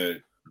going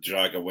to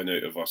drag a win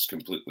out of us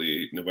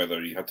completely,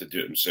 whether he had to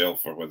do it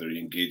himself or whether he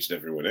engaged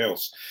everyone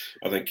else.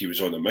 I think he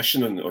was on a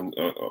mission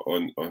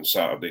on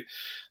Saturday.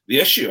 The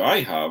issue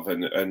I have,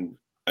 and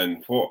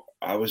what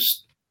I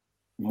was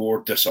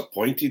more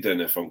disappointed in,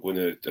 if I'm going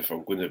to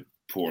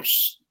pour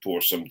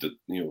some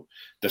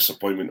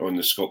disappointment on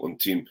the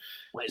Scotland team,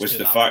 was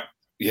the fact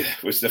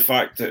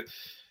that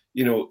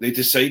they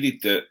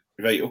decided that,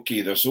 right,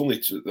 okay, there's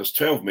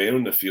 12 men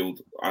on the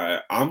field.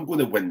 I'm going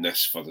to win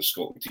this for the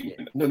Scotland team.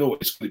 No,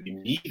 it's going to be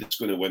me that's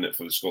going to win it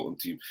for the Scotland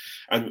team.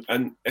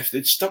 And if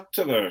they'd stuck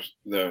to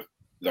their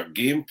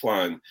game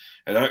plan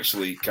and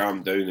actually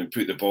calmed down and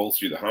put the ball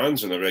through the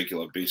hands on a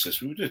regular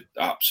basis, we would have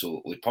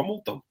absolutely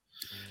pummeled them.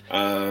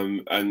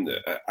 And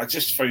I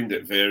just found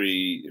it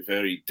very,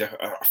 very.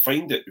 I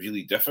find it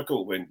really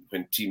difficult when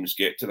teams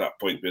get to that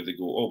point where they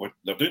go,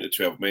 they're down to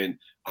 12 men.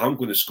 I'm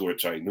going to score a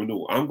try.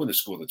 No, I'm going to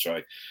score the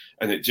try,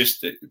 and it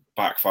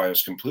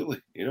backfires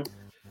completely. Yeah,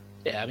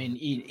 I mean,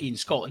 Ian,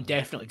 Scotland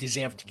definitely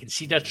deserved to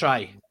concede a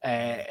try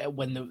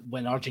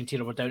when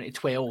Argentina were down to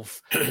 12,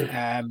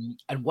 and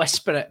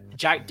whisper it.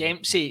 Jack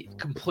Dempsey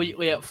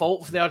completely at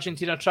fault for the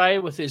Argentina try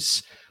with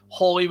his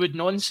Hollywood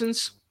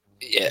nonsense.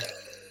 Yeah.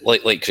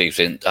 Like Craig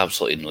said,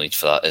 absolutely no need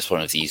for that. It's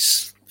one of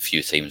these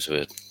few times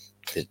where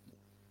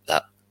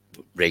that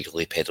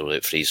regularly peddled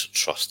out phrase,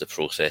 trust the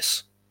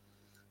process,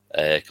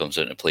 comes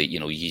into play. You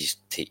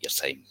just take your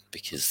time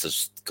because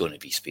there's going to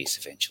be space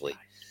eventually.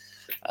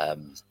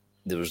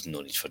 There was no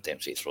need for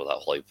Dempsey to throw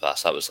that Hollywood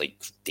pass. That was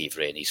like Dave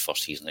Rennie's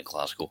first season at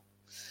Glasgow.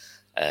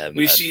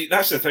 See,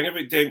 that's the thing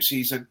about Dempsey.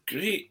 He's a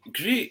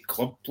great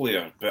club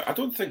player, but I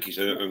don't think he's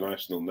an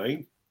international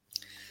 9.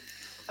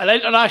 An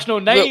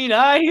international 9,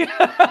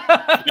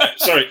 aye.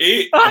 Sorry,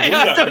 8.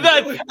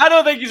 I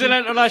don't think he's an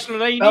international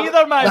 9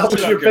 either, man. That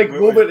was your big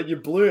moment and you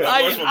blew it.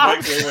 That was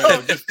my big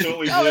moment. Just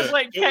totally that was blew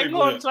like it. Totally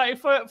Kinghorn trying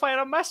to fire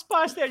a miss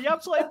pass there. You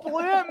absolutely blew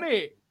it,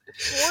 mate.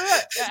 Blew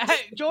it. It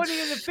hit Johnny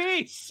in the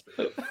face.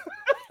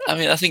 I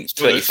mean, I think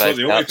So 25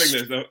 caps.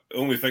 the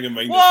only thing in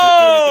mind.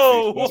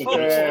 Whoa!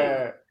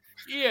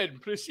 Ian,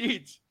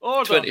 proceed.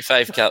 Order.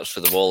 25 caps for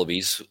the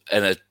Wallabies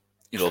in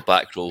a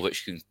back row,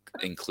 which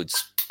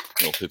includes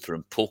Hooper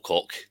and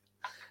Pocock.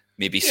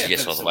 Maybe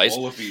suggest otherwise.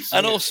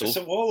 And also, it's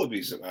the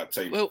Wallabies at that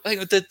time. Well, hang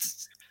on,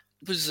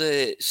 was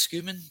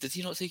Schumann? Did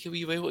he not take a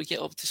wee while to get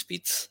up to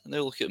speed? And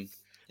now look at him.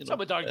 Some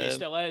would argue he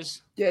still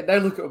is. Yeah, now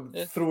look at him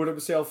throwing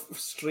himself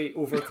straight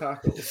over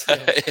tackles.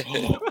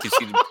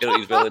 Conceding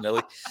penalties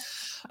willy-nilly.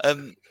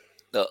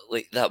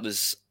 That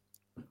was.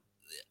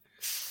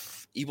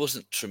 He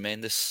wasn't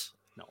tremendous.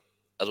 No,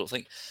 I don't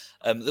think.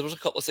 There was a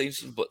couple of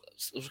times,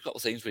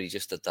 where he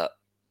just did that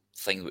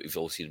thing that we've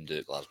all seen him do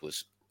at Glasgow: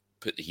 is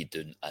put the heat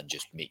down and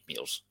just make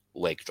meters,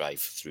 leg drive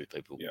through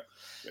people.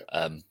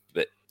 Yeah.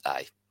 But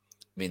I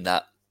mean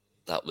that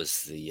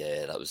was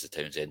the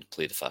Townsend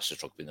play the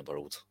fastest rugby in the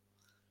world,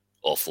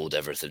 offload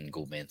everything,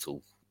 go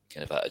mental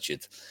kind of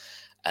attitude,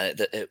 and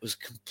it was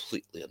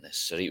completely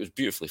unnecessary. It was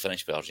beautifully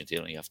finished by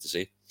Argentina, you have to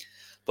say.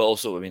 But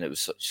also, I mean, it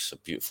was such a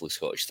beautifully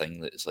Scottish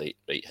thing that it's like,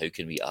 right, how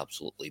can we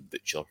absolutely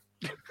butcher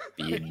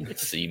being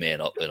 3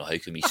 men up? How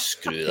can we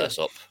screw this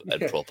up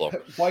and proper?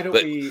 Why don't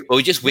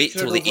we just wait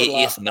till the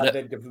 80th minute and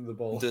then give them the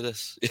ball? and do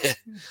this? Yeah.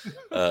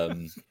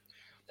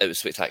 It was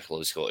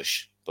spectacularly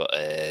Scottish, but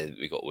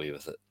we got away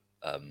with it.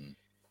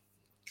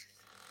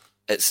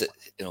 It's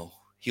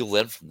he'll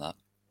learn from that.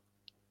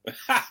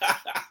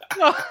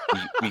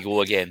 we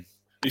go again.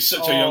 He's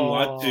such a young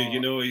lad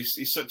too,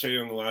 he's such a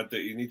young lad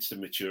that he needs to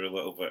mature a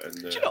little bit.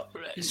 And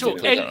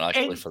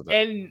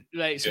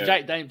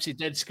Jack Dempsey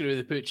did screw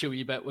the pooch a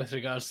wee bit with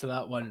regards to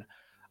that one.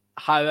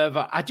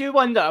 However, I do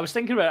wonder, I was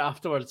thinking about it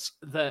afterwards,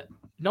 that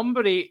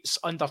number 8s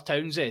under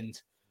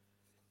Townsend,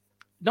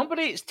 number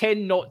 8s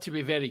tend not to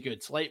be very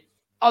good. Like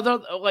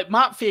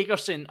Matt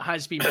Fagerson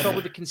has been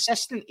probably the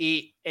consistent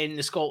 8 in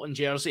the Scotland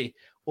jersey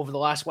over the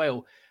last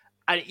while.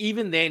 And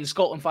even then,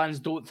 Scotland fans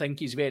don't think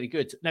he's very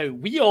good. Now,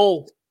 we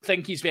all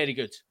think he's very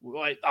good.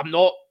 Like, I'm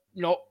not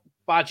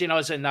badging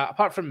us in that,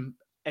 apart from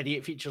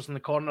idiot features in the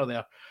corner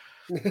there.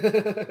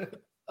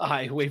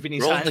 Aye, waving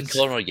his hands. On the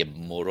corner, you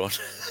moron.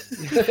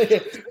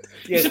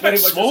 He's a bit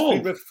small.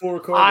 With 4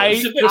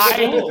 corners.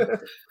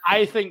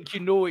 I think you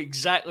know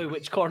exactly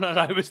which corner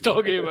I was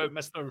talking about,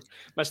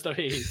 Mr.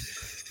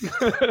 Hayes.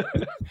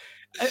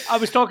 I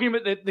was talking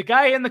about the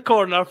guy in the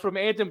corner from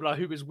Edinburgh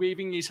who was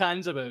waving his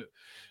hands about.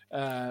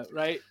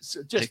 Right?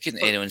 So how can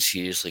anyone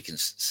seriously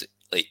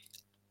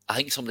I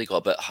think somebody got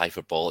a bit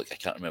hyperbolic. I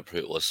can't remember who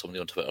it was. Somebody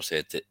on Twitter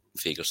said that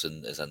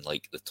Fagerson is in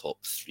the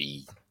top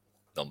 3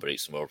 number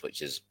 8s in the world,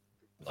 which is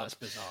that's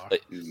bizarre.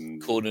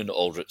 Conan,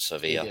 Aldrich,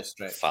 Savea,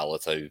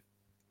 Faletau,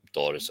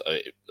 Doris,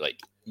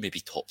 maybe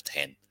top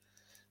 10.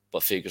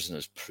 But Fagerson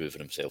has proven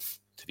himself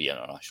to be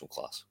international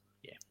class.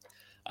 Yeah,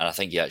 and I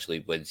think he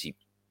actually,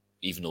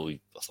 even though I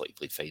thought he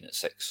played fine at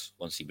 6,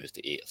 once he moved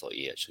to 8, I thought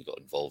he actually got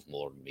involved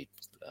more and made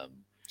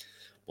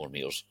more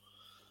meters.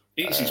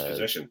 8's his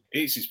position.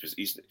 8's his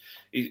position.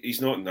 He's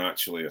not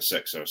naturally a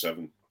 6 or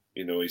 7.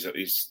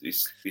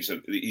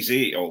 He's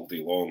 8 all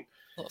day long.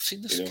 Well, I've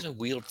seen this kind of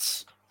weird.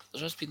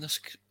 There has been this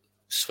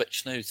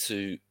switch now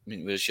to.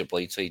 Where's your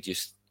blind side?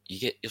 You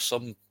get your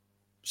some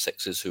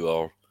 6s who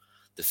are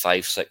the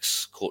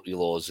 5-6 Courtney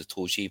Laws, the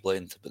Toji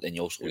blend, but then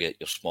you also get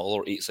your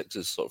smaller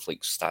 8-6s, sort of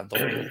like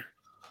standard,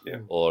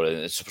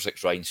 or Super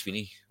 6 Ryan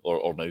Sweeney,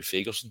 or now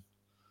Fagerson.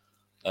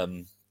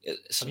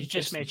 You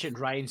just mentioned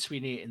Ryan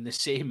Sweeney in the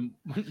same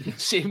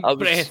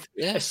breath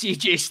as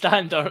CJ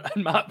Stander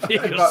and Matt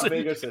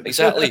Fagerson.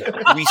 Exactly.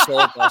 We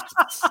saw that.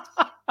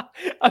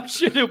 I'm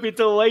sure he'll be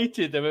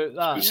delighted about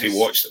that. Say,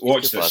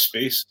 watch this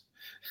space.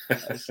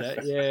 That's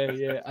it.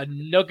 Yeah. A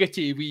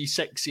nuggety wee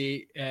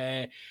 6-8.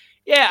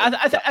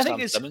 I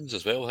think it's Simmons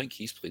as well. I think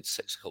he's played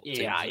 6 a couple of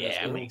times.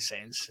 Yeah, it makes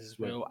sense as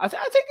well. I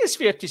think it's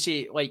fair to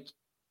say,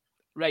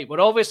 right, we're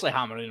obviously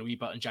hammering a wee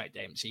bit on Jack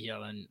Dempsey here,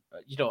 and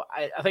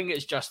I think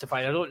it's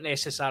justified. I don't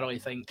necessarily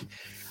think.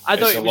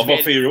 It's a love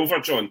affair over,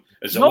 John.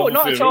 Not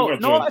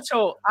at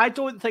all. I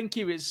don't think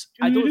he was.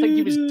 I don't think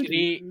he was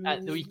great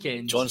at the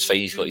weekend. John's fine.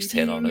 He's got his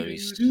tenor now.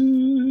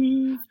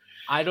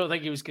 I don't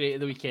think he was great at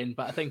the weekend,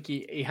 but I think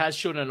he has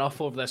shown enough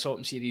over this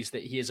autumn series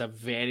that he is a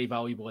very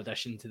valuable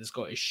addition to the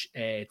Scottish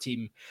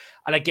team.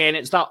 And again,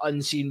 it's that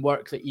unseen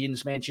work that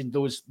Ian's mentioned.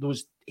 Those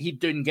he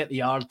didn't get the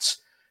yards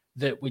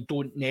that we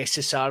don't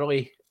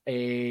necessarily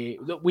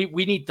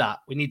we need that.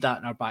 We need that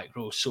in our back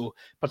row. So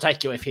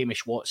particularly if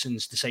Hamish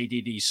Watson's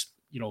decided he's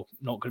not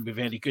going to be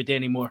very good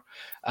anymore.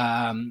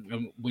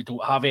 We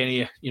don't have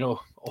any,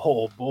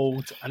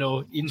 bold. I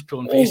know Ian's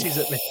pulling faces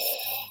at me.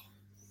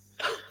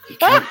 You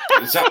can't.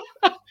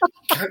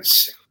 Can't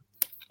say.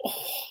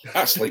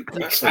 That's like.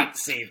 Can't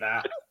say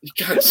that. You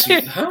can't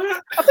say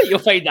that. I think you'll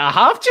find I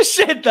have just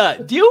said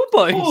that. Deal,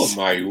 boys. Oh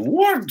my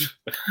word!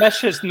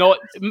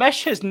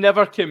 Mish has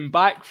never come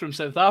back from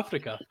South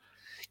Africa.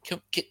 I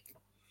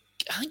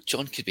think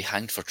John could be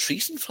hanged for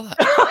treason for that.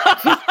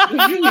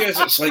 It really is.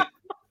 It's like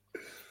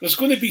there's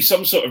going to be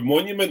some sort of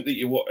monument that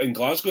you walk in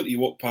Glasgow that you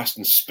walk past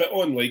and spit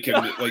on, like the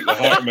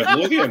heart of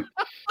Midlothian.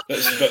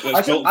 That's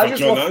built for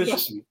John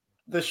Anderson.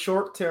 The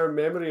short-term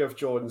memory of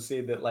John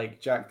saying that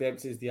like Jack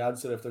Dempsey's the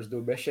answer if there's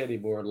no Mish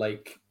anymore.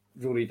 Like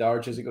Rory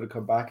Darge isn't going to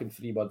come back in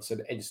 3 months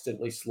and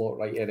instantly slot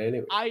right in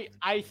anyway.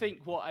 I think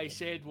what I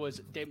said was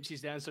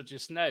Dempsey's the answer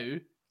just now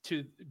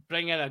to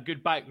bring in a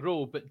good back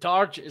row, but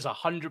Darge is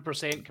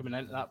 100% coming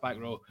into that back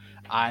row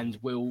and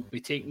will be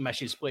taking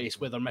Mish's place,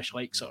 whether Mish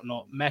likes it or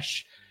not.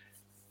 Mish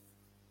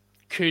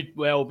could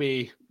well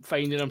be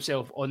finding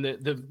himself on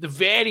the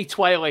very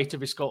twilight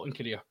of his Scotland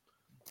career.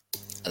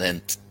 And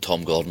then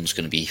Tom Gordon's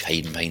going to be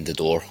hiding behind the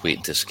door,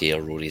 waiting to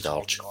scare Rory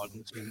Darge. Oh,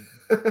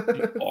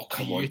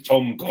 come on.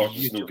 Tom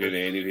Gordon's not going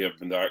anywhere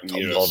in the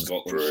near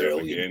Scotland show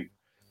again.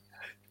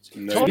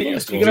 Speaking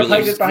of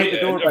hiding behind the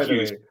door, by the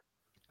way,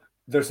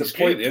 there's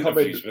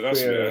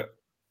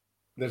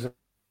a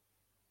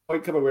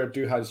point coming where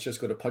Doohan's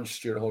just going to punch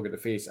Stuart Hogg in the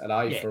face,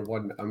 and for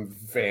one, I'm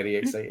very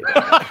excited. And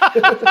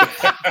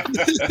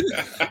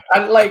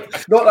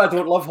not that I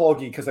don't love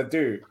Hoggy, because I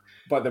do,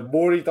 but the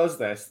more he does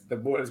this, the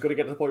more it's going to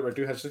get to the point where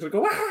Doohan's just going to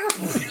go.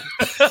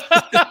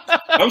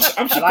 I'm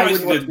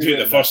surprised he didn't do it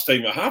the first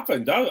time it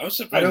happened. I'm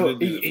surprised he didn't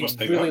do it the first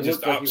time. Really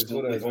just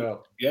absolutely as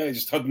well. Yeah,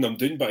 just hugging him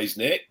down by his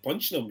neck,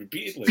 punching him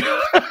repeatedly.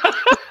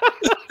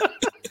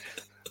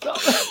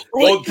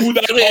 Don't do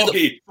that,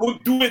 Hoggy.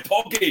 Don't do it,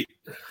 Hoggy.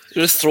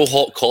 Just throw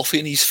hot coffee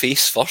in his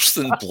face first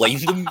and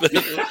blind him.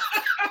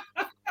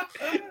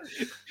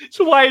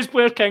 So why is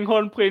Blair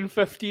Kinghorn playing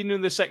 15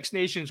 in the Six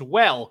Nations?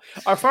 Well,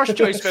 our first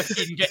choice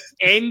 15 get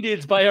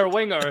ended by our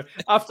winger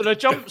after a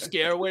jump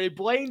scare where he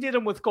blinded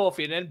him with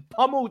coffee and then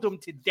pummeled him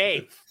to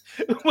death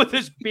with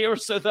his bare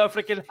South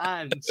African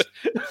hands.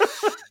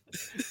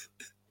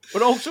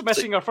 We're also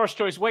missing our first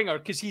choice winger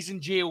because he's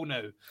in jail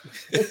now.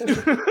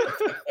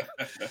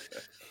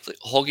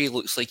 Hoggy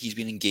looks like he's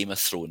been in Game of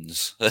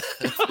Thrones.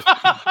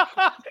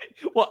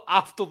 What,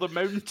 after the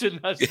mountain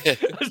has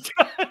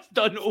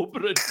done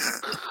Oberyn?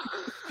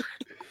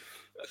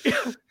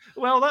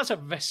 Well, that's a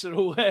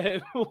visceral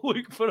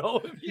look for all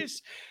of you.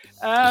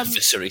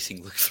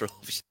 Eviscerating look for all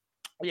of you.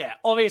 Yeah,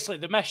 obviously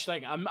the Mish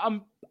thing.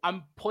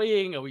 I'm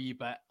playing a wee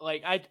bit.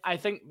 I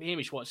think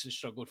Hamish Watson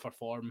struggled for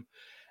form.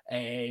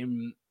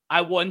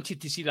 I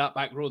wanted to see that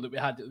back row that we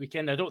had at the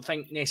weekend. I don't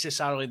think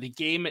necessarily the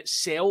game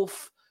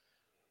itself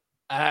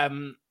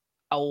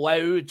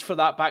allowed for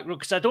that back row,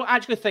 because I don't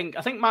actually think.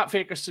 I think Matt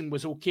Ferguson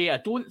was okay. I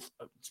don't,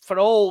 for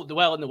all the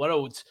well in the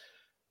world,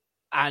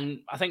 and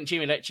I think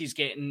Jamie Ritchie's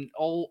getting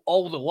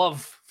all the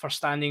love for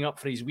standing up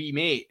for his wee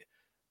mate.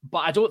 But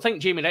I don't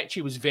think Jamie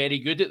Ritchie was very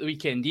good at the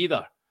weekend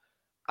either.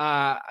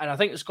 And I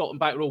think the Scotland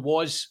back row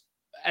was,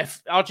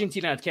 if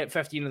Argentina had kept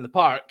 15 in the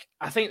park,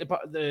 I think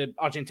the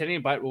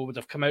Argentinian back row would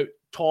have come out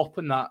top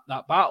in that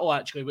battle,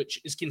 actually,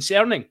 which is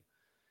concerning.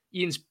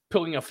 Ian's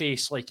pulling a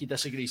face like he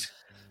disagrees.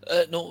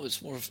 No,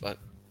 it's more of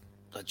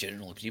a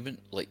general agreement.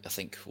 I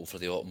think over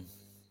the autumn,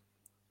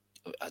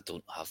 I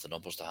don't have the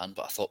numbers to hand,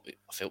 but I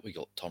felt we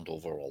got turned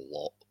over a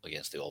lot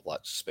against the All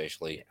Blacks,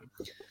 especially.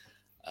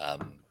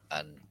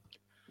 And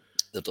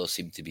there does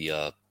seem to be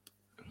the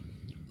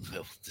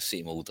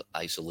same old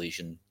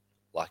isolation,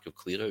 lack of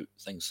clear out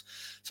things.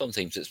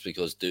 Sometimes it's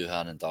because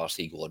Doohan and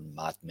Darcy go on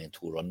mad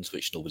mental runs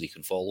which nobody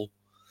can follow.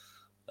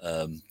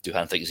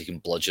 Doohan thinks he can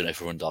bludgeon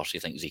everyone. Darcy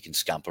thinks he can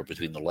scamper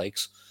between their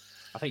legs.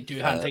 I think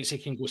Doohan thinks he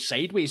can go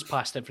sideways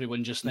past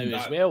everyone just now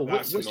as well.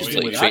 What's just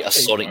create a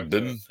sonic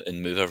boom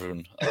and move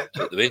everyone out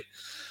the way.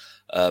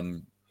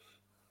 But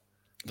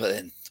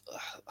then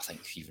I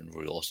think even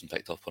Roy Lawson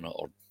picked up on it,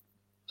 or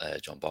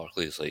John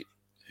Barclay. It's like,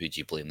 who do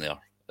you blame there?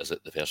 Is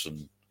it the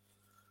person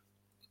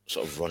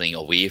sort of running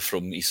away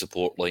from these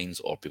support lines,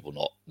 or people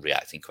not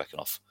reacting quick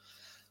enough?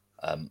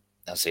 I'd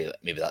say that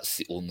maybe that's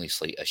the only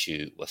slight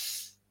issue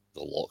with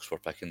the locks we're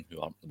picking,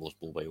 who aren't the most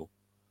mobile.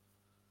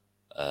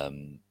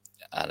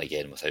 And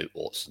again, without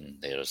Watson,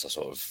 there is a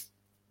sort of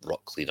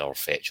ruck leader or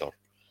fetcher.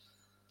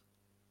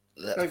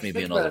 That's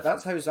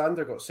how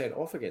Xander got sent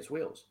off against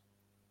Wales.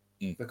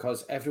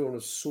 Because everyone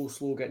was so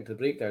slow getting to the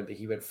breakdown that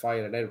he went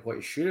fire, and then what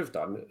he should have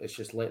done is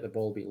just let the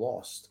ball be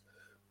lost.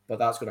 But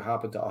that's going to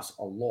happen to us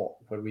a lot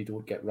when we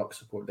don't get ruck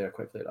support there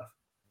quickly enough.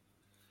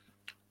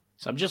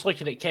 So I'm just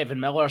looking at Kevin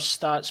Miller's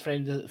stats,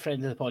 friend of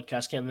the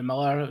podcast, Kevin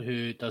Miller,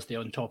 who does the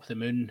On Top of the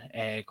Moon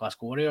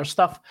Glasgow Warriors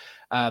stuff.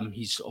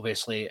 He's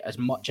obviously as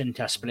much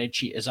into a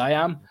spreadsheet as I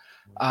am.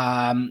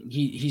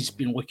 He's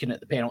been looking at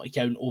the penalty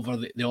count over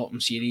the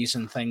autumn series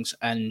and things,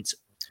 and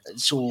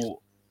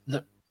so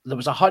there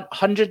was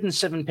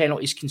 107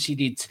 penalties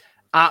conceded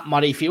at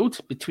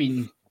Murrayfield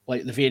between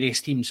like the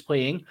various teams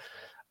playing,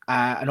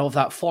 and of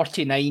that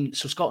 49,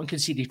 so Scotland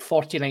conceded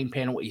 49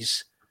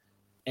 penalties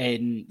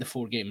in the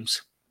 4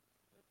 games.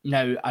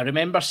 Now, I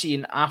remember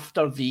seeing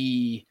after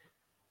the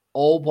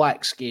All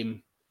Blacks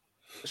game,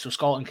 so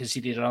Scotland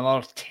conceded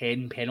another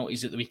 10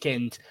 penalties at the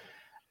weekend.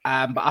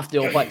 But after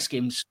the All Blacks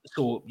games,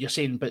 so you're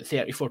saying about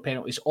 34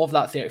 penalties. Of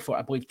that 34,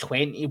 I believe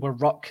 20 were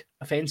ruck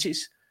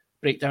offences,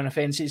 breakdown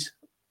offences.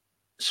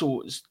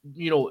 So,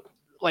 you know,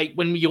 like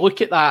when you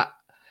look at that,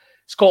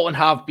 Scotland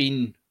have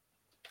been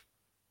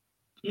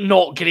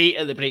not great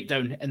at the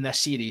breakdown in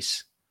this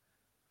series.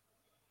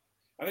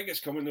 I think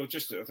it's coming though. I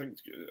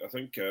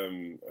think I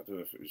don't know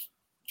if it was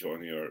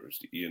Johnny or it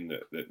was Ian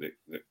that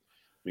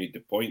made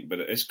the point, but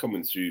it is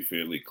coming through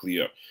fairly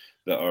clear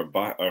that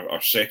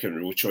our second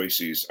row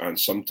choices and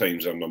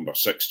sometimes our number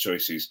 6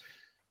 choices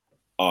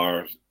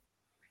are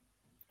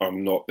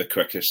not the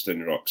quickest in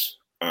rucks.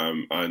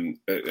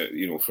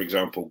 You know, for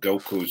example,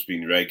 Gilco's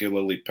been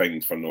regularly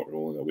pinged for not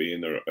rolling away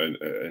in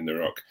the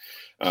ruck,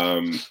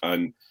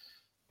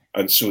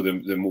 and so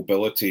the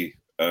mobility.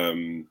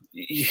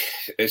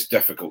 It's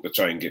difficult to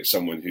try and get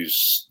someone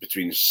who's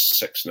between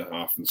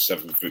 6.5 and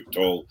 7 foot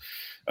tall,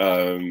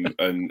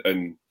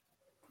 and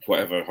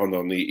whatever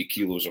 180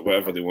 kilos or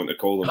whatever they want to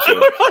call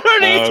themselves.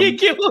 180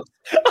 kilos.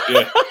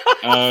 Yeah.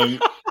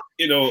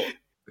 You know,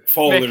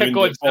 falling around.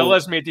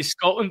 Godzilla's made his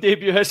Scotland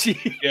debut, has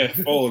he? Yeah,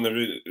 falling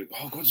around.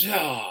 Oh,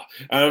 Godzilla!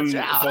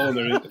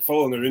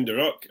 Falling around the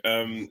ruck.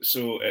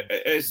 So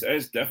it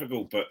is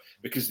difficult, but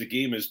because the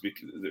game is the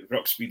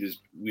ruck speed is,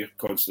 we're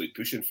constantly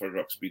pushing for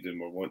ruck speed, and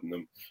we're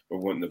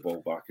wanting the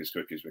ball back as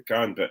quick as we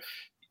can. But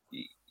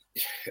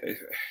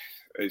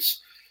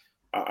it's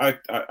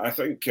I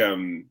think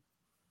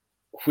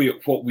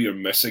what we are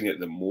missing at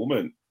the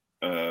moment,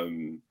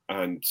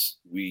 and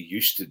we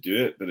used to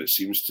do it, but it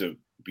seems to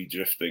be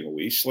drifting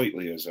away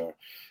slightly as our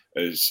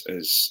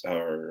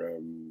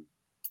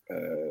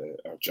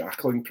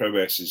jackling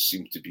prowesses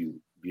seem to be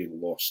being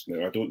lost.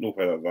 Now, I don't know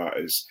whether that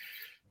is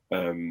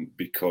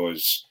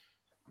because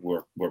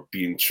we're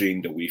being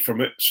trained away from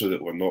it, so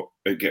that we're not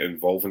getting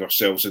involving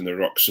ourselves in the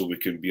ruck, so we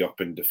can be up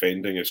and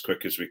defending as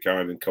quick as we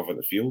can and cover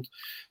the field.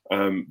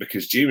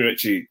 Because Jamie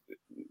Ritchie,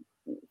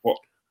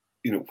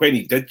 when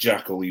he did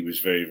jackal, he was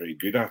very, very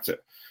good at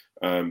it.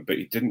 But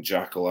he didn't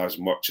jackal as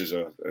much as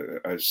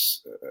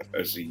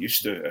he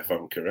used to, if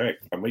I'm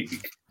correct. There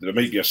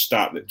might be a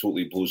stat that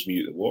totally blows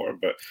me out of the water,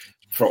 but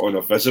on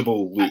a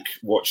visible look,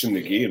 watching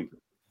the game,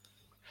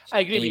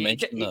 I agree.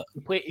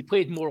 He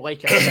played more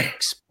like a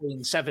 6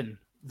 playing 7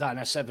 than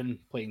a 7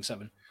 playing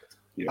 7.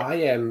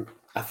 Yeah.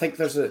 I think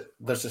there's a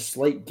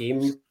slight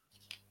game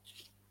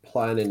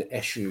planning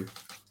issue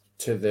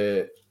to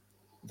the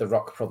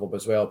ruck problem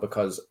as well,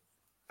 because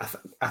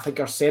I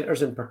think our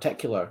centres in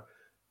particular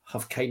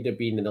have kind of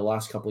been, in the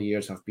last couple of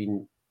years, have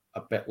been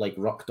a bit like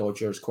ruck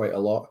dodgers quite a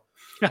lot.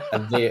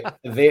 And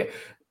they're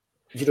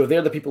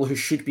the people who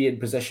should be in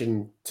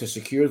position to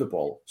secure the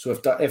ball. So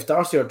if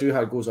Darcy or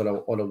Duhan goes on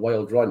a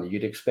wild run,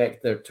 you'd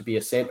expect there to be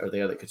a centre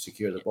there that could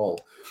secure the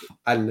ball.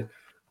 And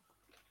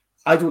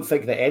I don't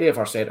think that any of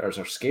our centres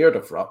are scared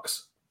of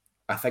rucks.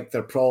 I think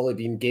they're probably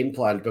being game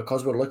planned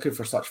because we're looking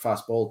for such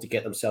fast ball to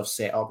get themselves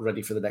set up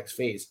ready for the next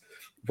phase,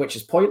 which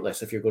is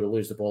pointless if you're going to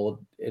lose the ball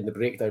in the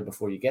breakdown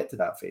before you get to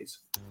that phase.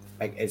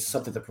 It's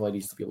something that probably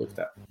needs to be looked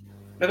at.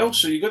 And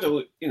also, you got to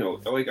look,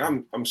 like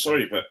I'm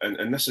sorry, but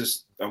and this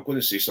is, I'm going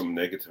to say something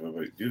negative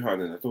about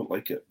Duhan, and I don't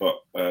like it,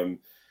 but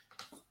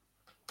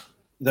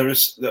there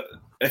is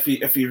if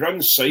he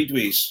runs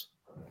sideways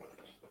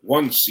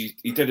once,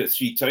 he did it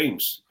 3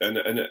 times,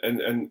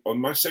 and on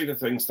my side of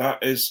things,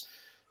 that is,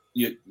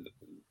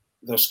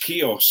 there's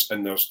chaos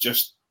and there's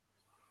just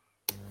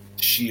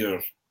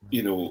sheer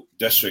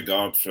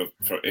disregard for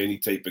any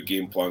type of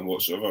game plan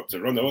whatsoever.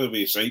 To run all the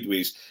way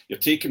sideways, you're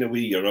taking away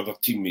your other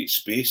teammate's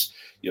space.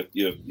 You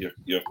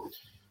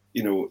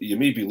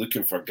may be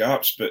looking for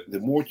gaps, but the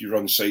more you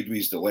run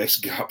sideways, the less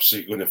gaps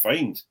you're going to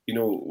find.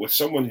 With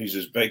someone who's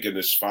as big and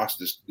as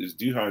fast as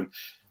Duhan,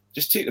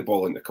 just take the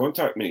ball into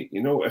contact, mate.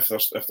 If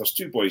there's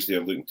 2 boys there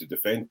looking to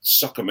defend,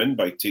 suck them in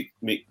by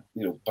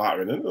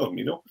battering into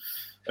them.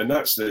 And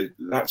that's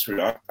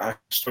where I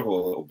struggle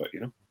a little bit.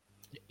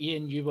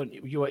 Ian, you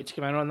wanted to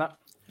come in on that?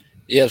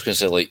 Yeah, I was going to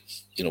say,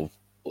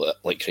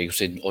 like Craig was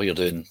saying, all you're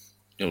doing,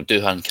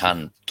 Duhan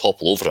can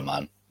topple over a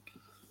man,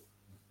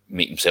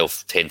 make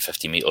himself 10,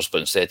 50 metres,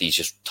 but instead he's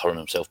just turning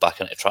himself back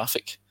into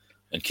traffic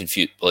and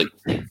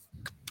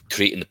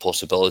creating the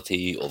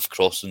possibility of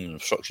crossing and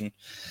obstruction.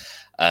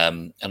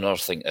 Another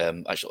thing,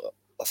 actually,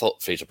 I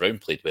thought Fraser Brown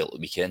played well at the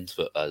weekend,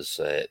 but as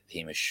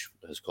Hamish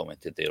has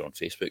commented there on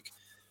Facebook,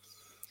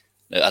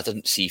 now, I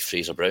didn't see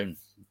Fraser Brown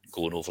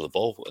going over the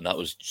ball, and that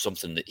was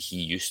something that he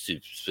used to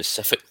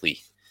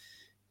specifically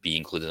be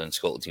included in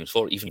Scotland teams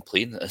for, even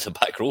playing as a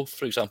back row,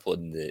 for example,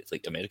 in the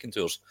American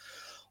tours,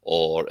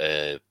 or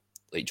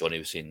like Johnny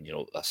was saying,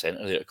 a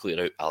centre there to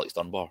clear out. Alex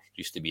Dunbar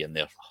used to be in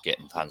there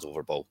getting hands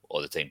over ball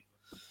all the time.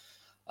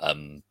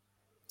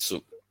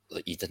 So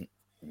he didn't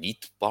need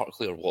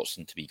Barkley or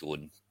Watson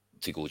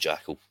to go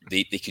jackal.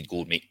 They could go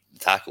and make the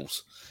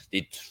tackles.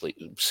 They'd like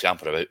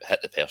scamper about,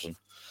 hit the person,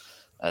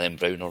 and then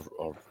Brown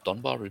or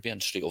Dunbar would be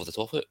in straight over the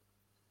top of it.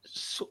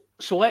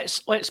 So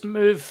let's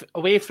move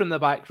away from the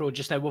back row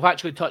just now. We've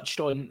actually touched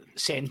on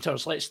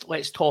centres.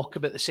 Let's talk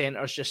about the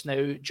centres just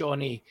now,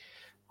 Johnny.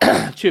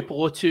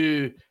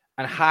 Tuipulotu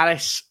and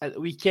Harris at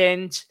the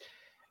weekend,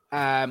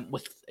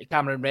 with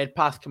Cameron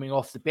Redpath coming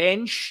off the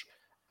bench.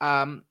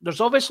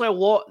 There's obviously a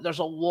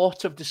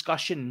lot of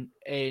discussion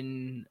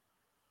in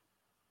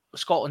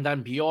Scotland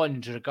and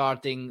beyond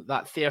regarding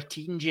that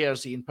 13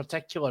 jersey in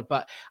particular,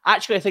 but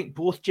actually I think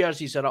both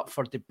jerseys are up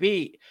for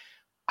debate.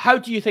 How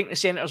do you think the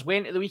centres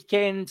went at the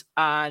weekend,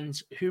 and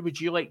who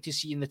would you like to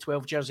see in the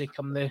 12 jersey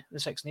come the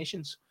Six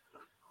Nations?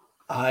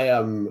 I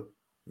am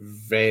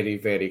very,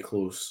 very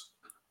close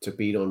to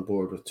being on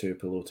board with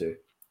Tuipulotu.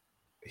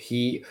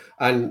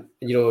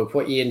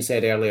 What Ian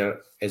said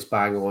earlier is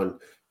bang on.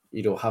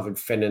 Having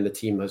Finn in the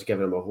team has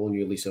given him a whole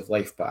new lease of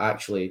life, but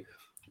actually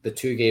the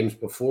 2 games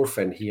before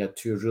Finn, he had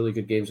 2 really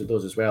good games with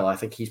those as well. I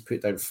think he's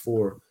put down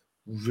 4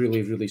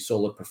 really, really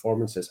solid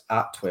performances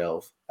at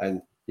 12.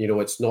 And,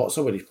 it's not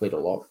somebody who's played a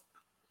lot.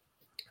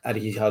 And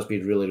he has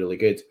been really, really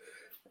good.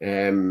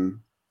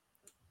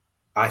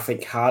 I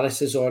think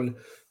Harris is on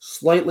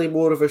slightly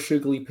more of a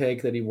sugary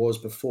peg than he was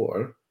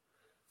before.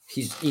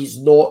 He's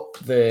not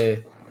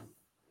the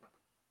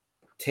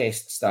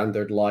test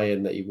standard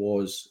Lion that he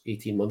was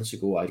 18 months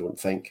ago, I don't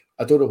think.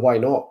 I don't know why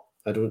not.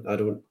 I don't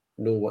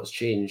know what's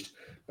changed,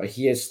 but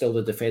he is still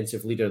the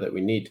defensive leader that we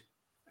need.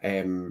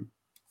 I'm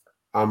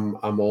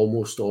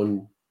almost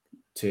on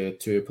to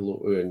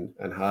Tuipulotu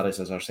and Harris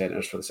as our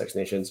centres for the Six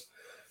Nations.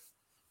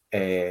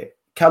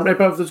 Cam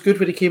Redpath was good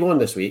when he came on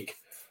this week,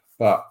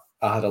 but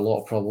I had a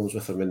lot of problems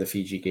with him in the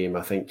Fiji game.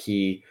 I think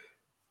he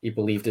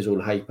believed his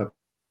own hype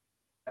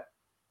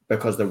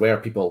because there were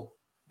people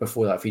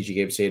before that Fiji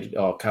game said,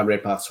 "Oh, Cam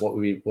Redpath's what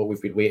we've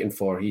been waiting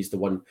for. He's the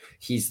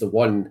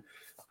one,"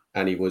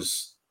 and he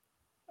was,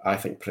 I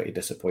think, pretty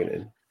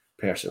disappointing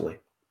personally.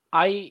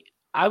 I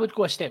would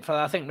go a step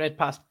further. I think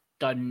Redpath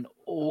done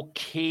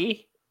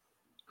okay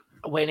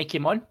when he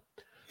came on.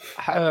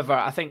 However,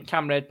 I think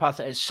Cam Redpath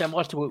is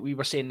similar to what we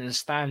were saying in the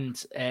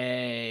stand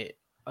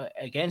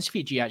against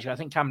Fiji. Actually, I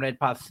think Cam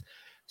Redpath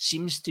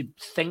seems to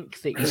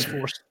think that he's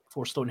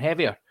four stone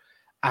heavier,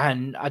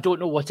 and I don't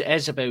know what it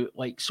is about.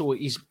 So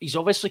he's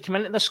obviously come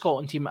into the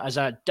Scotland team as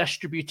a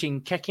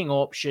distributing, kicking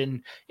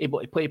option,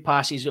 able to play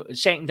passes,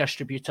 second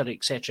distributor,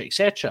 etc.,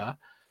 etc.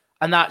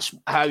 And that's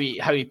how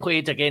he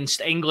played against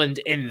England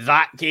in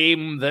that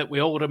game that we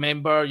all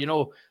remember.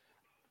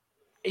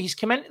 He's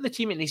come into the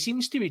team and he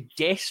seems to be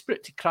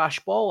desperate to crash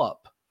ball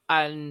up.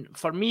 And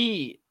for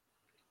me,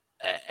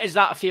 is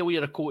that a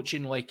failure of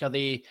coaching?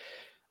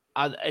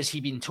 Is he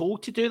being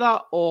told to do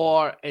that,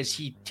 or is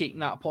he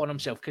taking that upon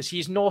himself? Because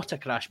he's not a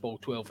crash ball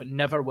 12 and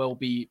never will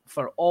be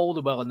for all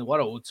the will in the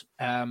world.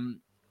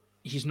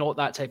 He's not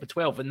that type of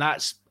 12, and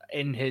that's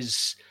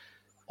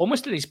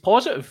almost in his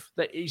positive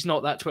that he's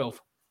not that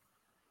 12.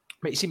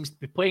 But he seems to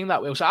be playing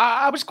that well. So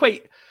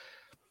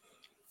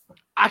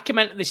I came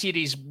into the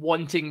series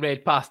wanting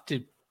Redpath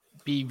to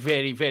be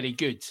very, very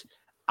good.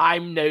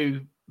 I'm now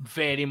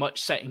very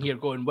much sitting here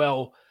going,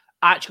 well,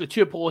 actually,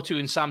 Tuipulotu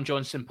and Sam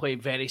Johnson play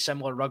very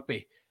similar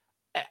rugby.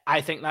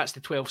 I think that's the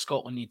 12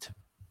 Scotland need.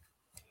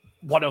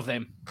 One of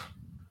them.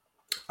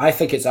 I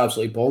think it's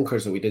absolutely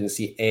bonkers that we didn't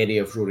see any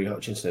of Rory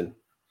Hutchinson.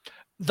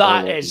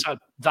 That's a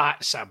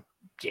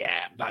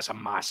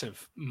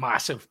massive,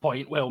 massive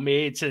point. Well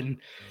made. And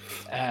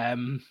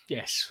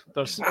yes,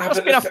 there's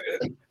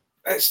been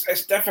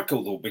It's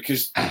difficult though,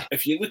 because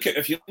if you look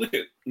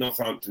at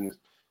Northampton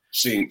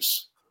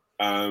Saints,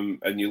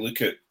 and you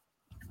look at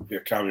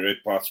where Cammy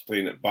Redpath's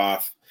playing at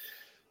Bath,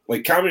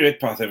 like Cammy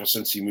Redpath ever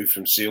since he moved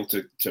from Sale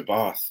to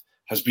Bath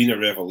has been a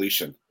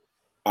revelation,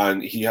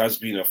 and he has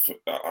been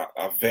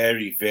a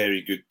very,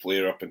 very good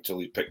player up until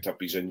he picked up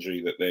his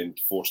injury that then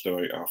forced him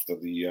out after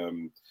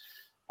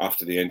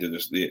the end of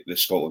the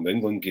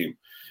Scotland-England game.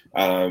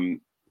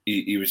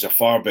 He was a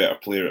far better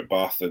player at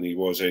Bath than he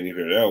was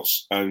anywhere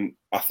else. And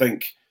I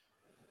think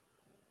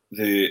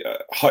the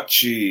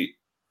Hutchie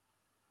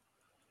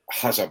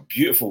has a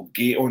beautiful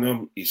gait on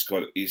him. He's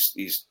got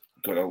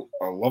a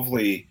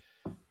lovely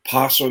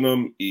pass on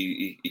him.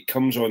 He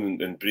comes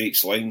on and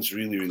breaks lines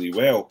really, really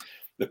well.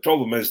 The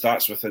problem is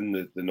that's within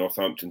the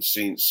Northampton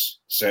Saints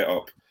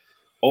setup.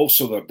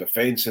 Also, their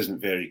defence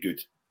isn't very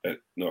good at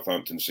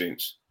Northampton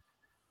Saints.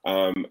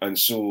 And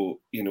so,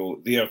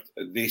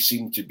 they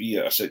seem to be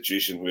at a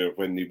situation where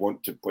when they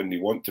want to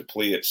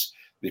play,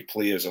 they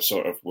play as a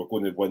sort of, we're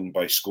going to win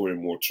by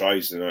scoring more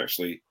tries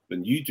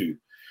than you do.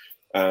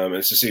 And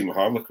it's the same with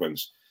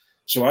Harlequins.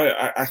 So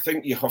I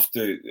think you have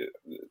to.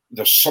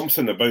 There's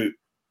something about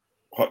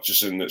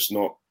Hutchison that's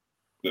not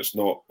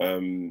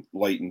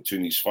lighting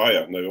Tooney's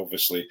fire. Now,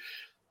 obviously,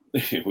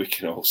 we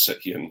can all sit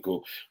here and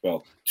go,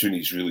 well,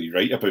 Tooney's really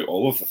right about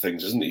all of the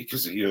things, isn't he?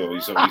 Because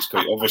he's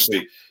quite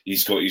obviously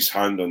he's got his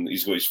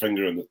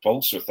finger on the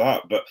pulse with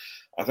that. But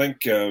I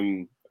think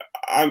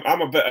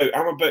I'm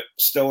a bit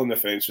still on the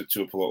fence with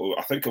Tuipulotu.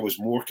 I think I was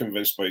more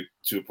convinced by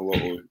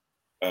Tuipulotu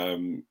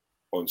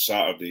on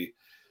Saturday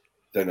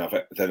than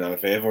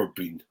I've ever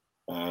been.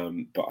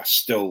 But I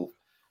still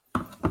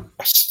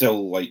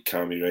like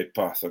Cammy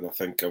Redpath, and I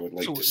think I would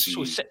like to see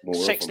more of him.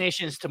 Six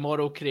Nations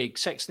tomorrow, Craig.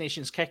 Six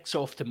Nations kicks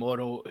off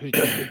tomorrow. Who do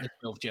you put in the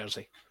 12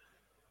 jersey?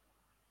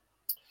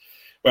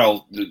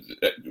 Well,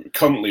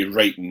 currently,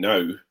 right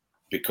now,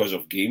 because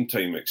of game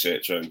time,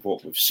 etc., and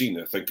what we've seen,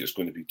 I think it's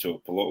going to be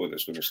Tuipulotu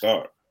that's going to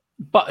start.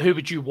 But who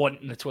would you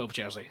want in the 12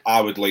 jersey? I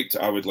would like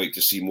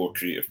to see more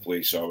creative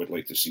play, so I would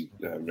like to see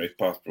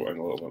Redpath brought in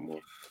a little bit more.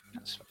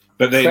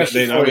 But then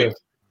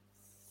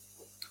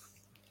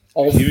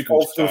of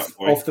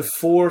the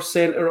four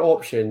centre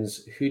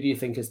options, who do you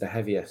think is the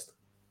heaviest?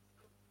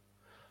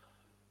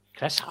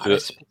 Chris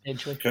Harris,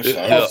 potentially. Of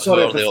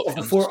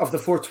the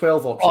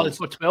 4-12 options.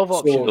 Oh, the 4-12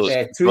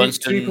 options. So,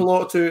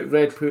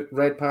 Tuipulotu,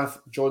 Redpath,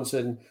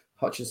 Johnson,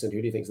 Hutchinson. Who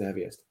do you think is the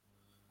heaviest?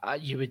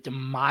 You would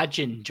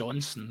imagine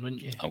Johnson,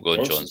 wouldn't you? I'm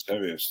going Johnson's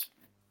heaviest.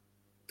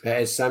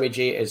 Sammy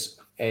J is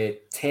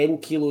 10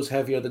 kilos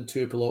heavier than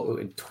Tuipulotu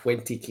and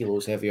 20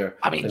 kilos heavier.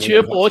 I mean,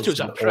 Tuipulotu's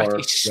a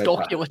pretty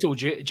stocky little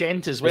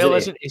gent as well,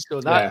 isn't he?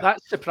 So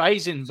that's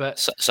surprising. But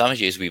Sammy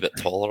J is a wee bit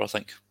taller, I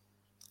think,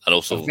 and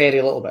also a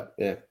very little bit,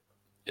 yeah.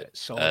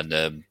 And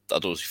I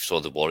don't know if you saw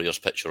the Warriors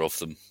picture of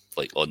them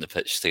like on the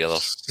pitch together.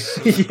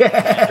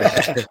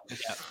 Yeah.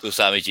 So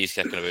Sammy G's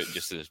kicking about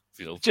just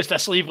a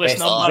sleeveless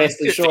number.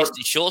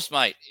 Shorts,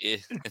 mate. Yeah.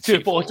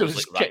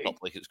 Tuipulotu's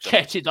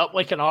kitted up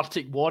like an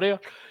Arctic warrior.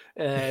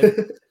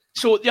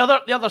 So the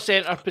other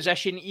centre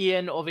position,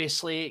 Ian,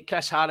 obviously,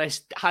 Chris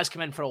Harris has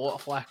come in for a lot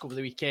of flack over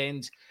the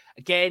weekend.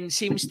 Again,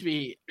 seems to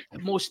be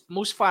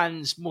most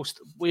fans,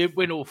 we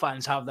know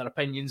fans have their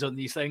opinions on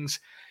these things.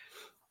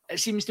 It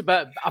seems to be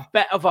a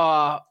bit of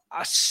a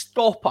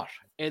stopper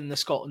in the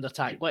Scotland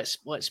attack. Let's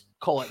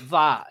call it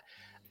that.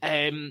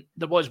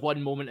 There was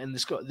one moment in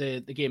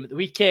the game at the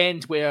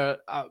weekend where,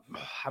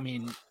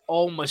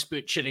 almost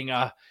butchering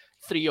a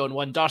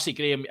 3-on-1. Darcy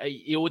Graham,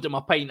 he owed him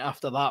a pint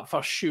after that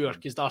for sure,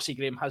 because Darcy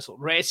Graham has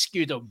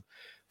rescued him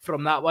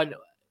from that one.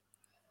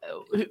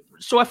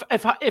 So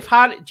if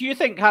Harris, do you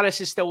think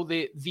Harris is still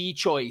the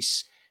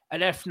choice?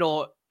 And if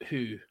not,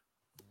 who?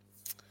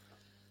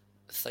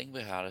 The thing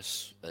with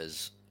Harris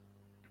is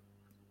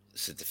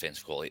it's the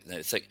defence quality. Now,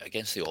 it's like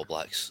against the All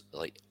Blacks,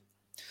 like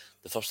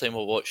the first time I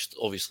watched,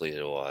 obviously,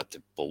 I had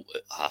to bolt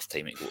at half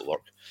time and go to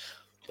work.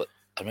 But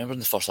I remember in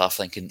the first half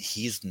thinking,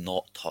 he's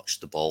not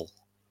touched the ball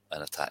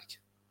in attack.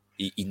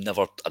 He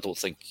never, I don't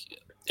think,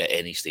 at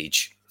any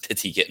stage did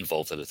he get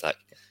involved in attack,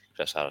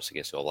 Chris Harris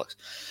against the All Blacks.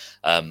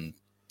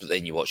 But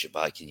then you watch it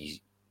back and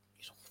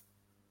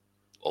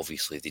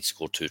obviously they'd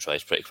scored 2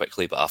 tries pretty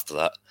quickly, but after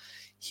that,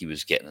 he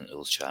was getting into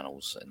those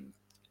channels and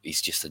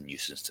he's just a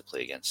nuisance to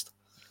play against.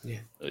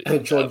 Yeah.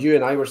 John, you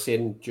and I were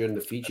saying during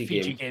the Fiji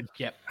game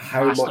yep.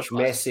 how much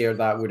messier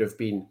that would have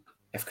been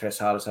if Chris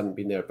Harris hadn't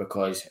been there,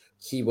 because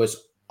he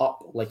was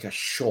up like a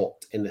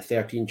shot in the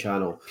 13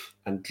 channel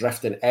and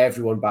drifting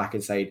everyone back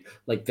inside.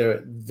 Like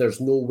there's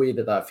no way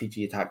that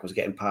Fiji attack was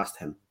getting past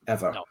him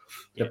ever. No.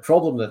 The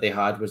problem that they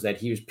had was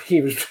that he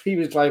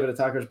was driving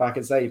attackers back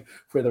inside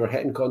where they were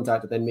hitting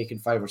contact and then making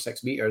 5 or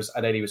 6 meters,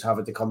 and then he was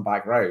having to come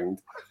back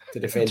round to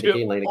defend the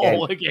gain line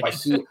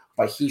again.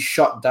 But he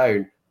shut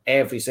down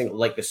every single,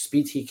 like the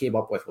speed he came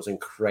up with was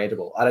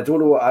incredible. And I don't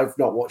know, I've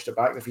not watched it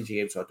back the Fiji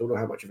game, so I don't know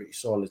how much of it you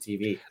saw on the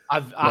TV.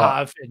 I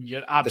have, and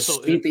you're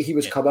absolutely. The speed that he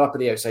was coming up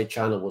in the outside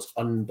channel was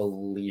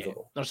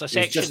unbelievable. Yeah. There's a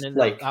section in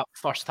that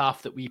first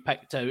half that we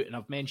picked out, and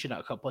I've mentioned it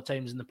a couple of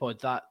times in the pod,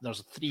 that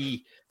there's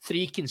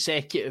three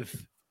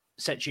consecutive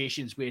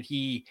situations where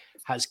he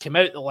has come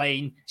out the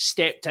line,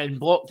 stepped in,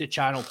 blocked the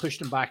channel,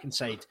 pushed him back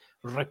inside,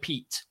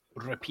 repeat.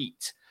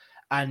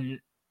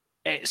 And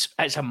it's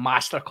a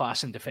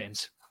masterclass in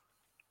defence.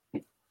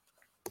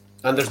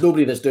 And there's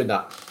nobody that's doing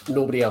that.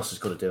 Nobody else is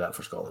going to do that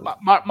for Scotland.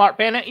 Mark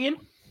Bennett, Ian?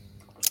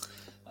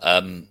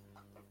 I'm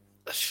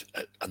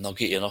not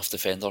getting enough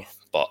defender,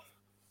 but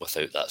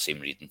without that same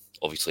reading,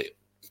 obviously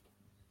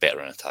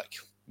better in attack.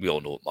 We all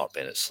know what Mark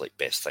Bennett's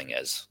best thing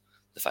is.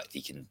 The fact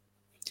he can,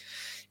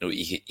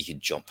 he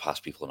can jump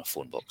past people in a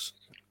phone box.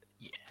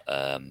 Yeah.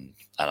 And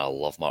I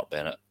love Mark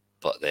Bennett,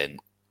 but then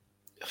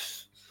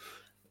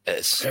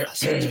it's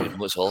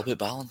all about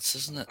balance,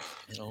 isn't it?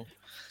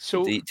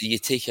 So do you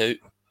take out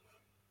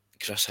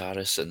Chris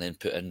Harris and then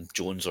put in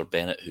Jones or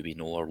Bennett, who we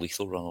know are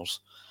lethal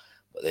runners,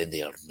 but then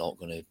they are not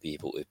going to be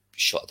able to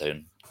shut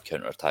down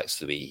counter-attacks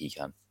the way he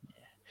can.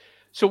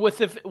 So with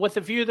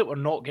the view that we're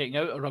not getting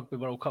out of Rugby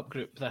World Cup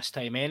group this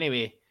time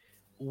anyway,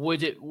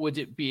 would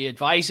it be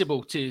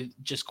advisable to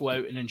just go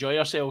out and enjoy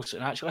ourselves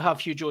and actually have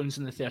Hugh Jones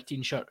in the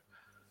 13 shirt?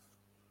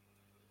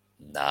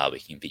 Nah,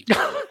 we can beat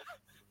one.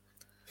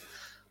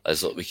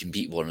 We can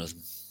beat one of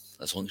them.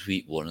 As long as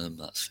we beat one of them,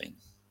 that's fine.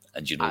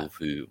 And you know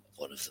who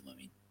one of them, I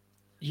mean.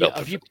 Yeah,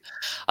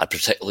 I'd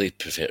particularly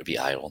prefer to beat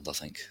Ireland, I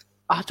think.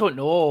 I don't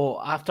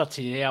know. After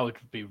today, I would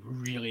be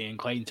really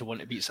inclined to want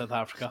to beat South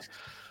Africa.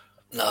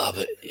 Nah,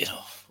 but,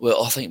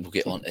 I think we'll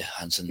get on to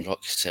Hansen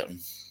Ruck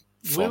certain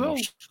Former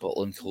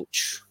Scotland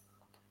coach.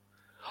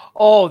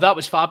 Oh, that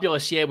was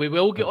fabulous. Yeah, we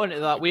will get on to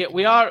that.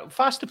 We are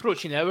fast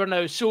approaching the hour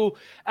now. So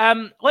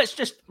let's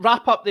just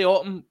wrap up the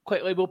autumn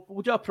quickly.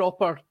 We'll do a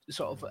proper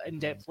sort of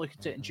in-depth look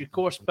at it in due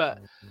course.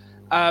 But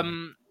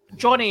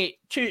Johnny,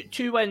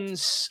 two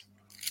wins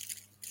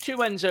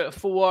out of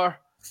 4.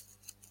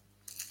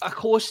 A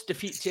close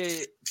defeat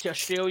to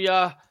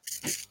Australia.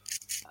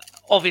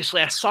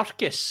 Obviously a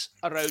circus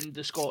around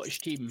the Scottish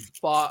team,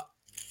 but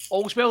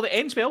all's well that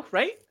ends well,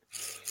 right?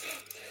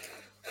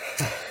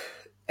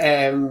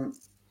 The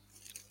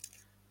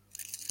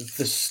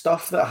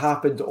stuff that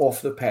happened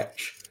off the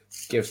pitch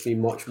gives me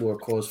much more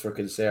cause for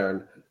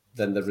concern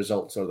than the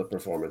results or the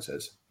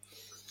performances.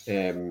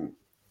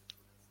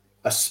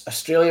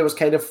 Australia was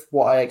kind of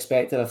what I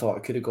expected. I thought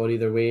it could have gone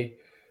either way.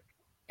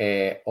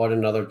 On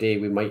another day,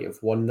 we might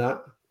have won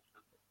that.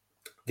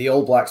 The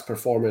All Blacks'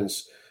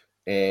 performance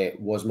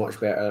was much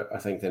better, I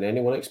think, than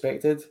anyone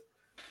expected.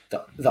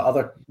 The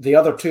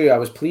other two, I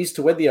was pleased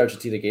to win the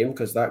Argentina game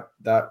because that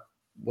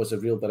was a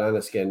real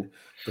banana skin.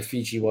 The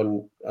Fiji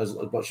one, as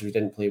much as we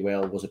didn't play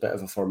well, was a bit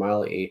of a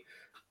formality.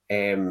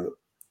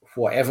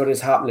 Whatever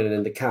is happening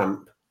in the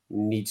camp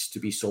needs to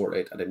be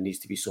sorted, and it needs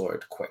to be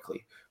sorted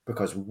quickly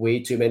because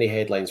way too many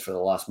headlines for the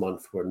last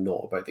month were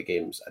not about the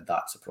games, and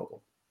that's a problem.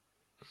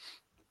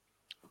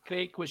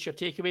 Craig, what's your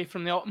takeaway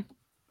from the autumn?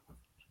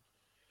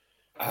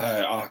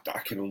 I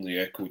can only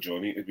echo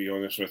Johnny, to be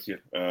honest with you.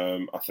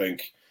 I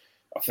think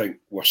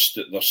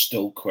there's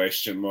still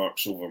question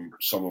marks over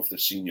some of the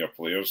senior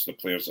players, the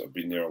players that have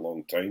been there a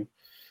long time.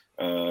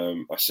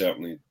 I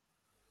certainly,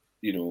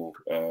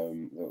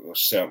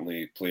 there's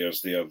certainly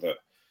players there that,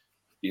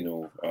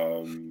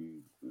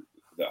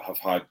 that have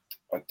had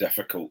a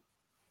difficult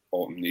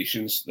autumn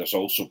nations. There's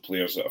also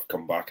players that have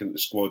come back into the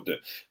squad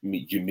that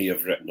you may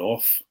have written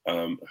off,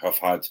 have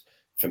had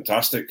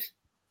fantastic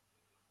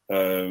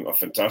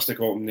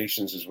autumn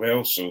nations as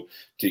well. So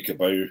take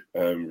about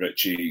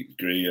Richie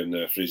Gray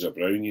and Fraser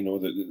Brown,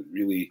 the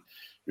really,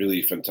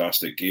 really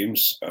fantastic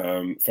games.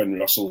 Finn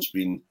Russell's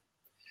been...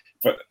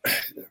 But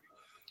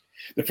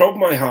the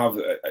problem I have,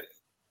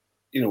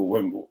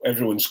 when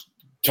everyone's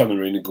turning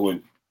around and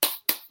going,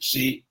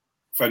 see,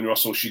 Finn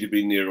Russell should have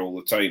been there all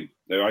the time.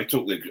 Now, I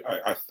totally agree.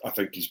 I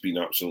think he's been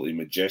absolutely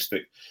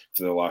majestic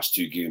for the last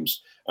 2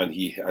 games, and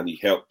he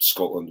helped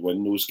Scotland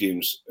win those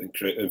games.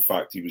 In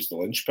fact, he was the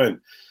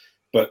linchpin.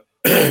 But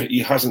he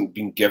hasn't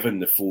been given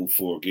the full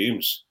 4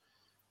 games.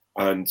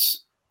 And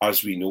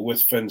as we know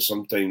with Finn,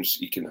 sometimes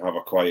he can have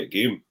a quiet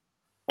game.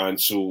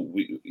 And so,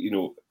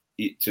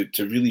 to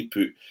really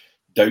put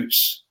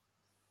doubts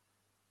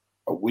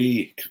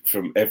away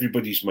from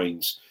everybody's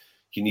minds,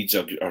 he needs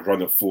a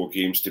run of 4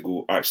 games to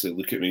go, actually,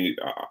 look at me,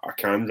 I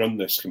can run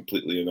this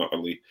completely and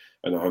utterly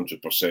and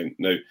 100%.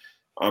 Now,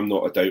 I'm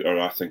not a doubter,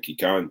 I think he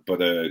can, but,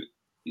 there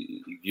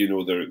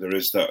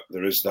is that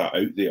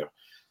out there.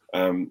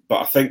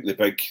 But I think the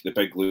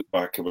big look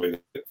back about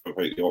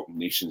the autumn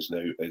nations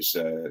now is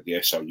the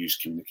SRU's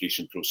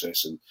communication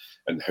process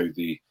and how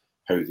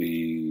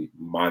they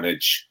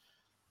manage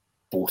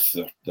both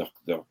the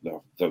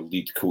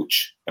lead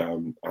coach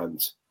and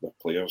the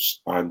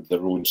players and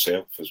their own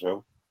self as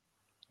well.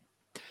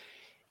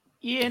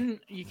 Ian,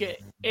 you get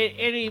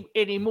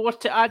any more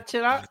to add to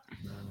that?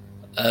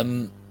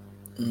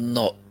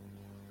 Not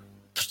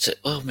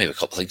well, maybe a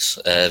couple of things.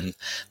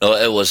 No,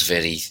 it was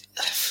very.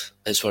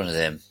 It's one of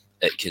them.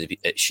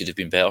 It should have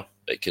been better.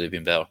 It could have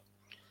been better.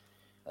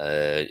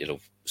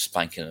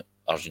 Spanking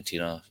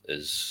Argentina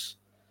has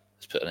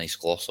put a nice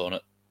gloss on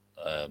it.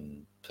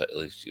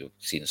 Particularly,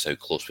 seeing as how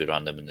close we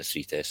ran them in the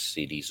 3-test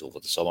series over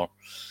the summer.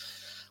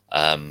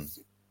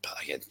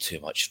 But again, too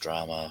much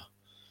drama.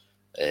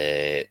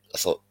 I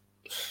thought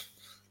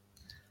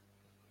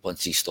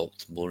once he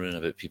stopped moaning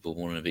about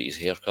his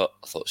haircut,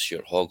 I thought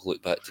Stuart Hogg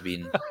looked back to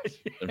being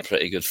in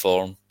pretty good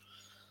form.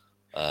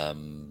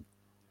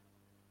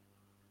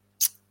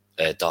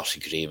 Darcy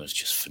Graham was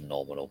just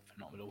phenomenal.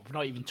 We've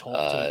not even talked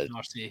about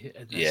Darcy.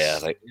 Yeah, I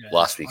think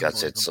last week I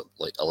said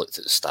I looked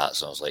at the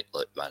stats and I was like,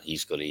 look, man,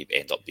 he's going to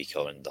end up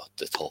becoming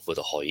the top of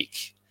the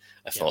Hoik,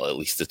 if not at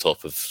least the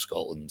top of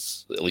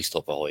Scotland's, at least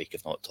top of Hoik,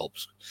 if not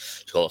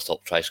Scotland's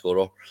top try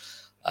scorer.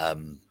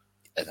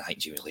 And I think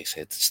Jamie Leigh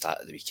said at the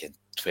start of the weekend,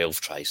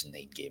 12 tries in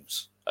 9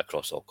 games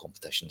across all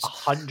competitions.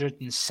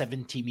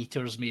 170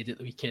 metres made at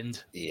the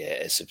weekend. Yeah,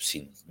 it's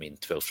obscene. I mean,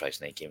 12 tries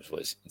in 9 games.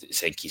 I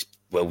think he's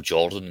Will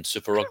Jordan in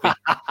Super Rugby.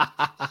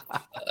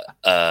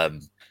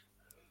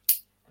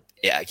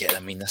 Yeah, again, I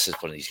mean, this is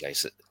one of these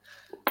guys that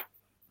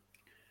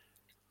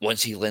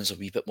once he lends a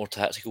wee bit more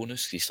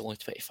tacticalness, he's still only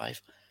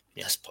 25.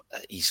 Yes,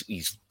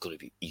 he's going to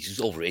be. He's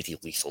already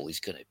lethal.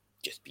 He's going to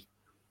just be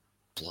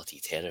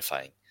bloody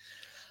terrifying.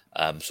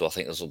 So I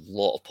think there's a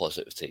lot of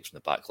positive takes from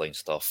the backline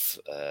stuff,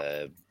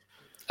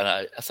 and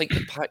I think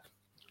the pack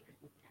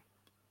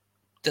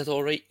did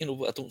all right. I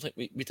don't think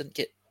we didn't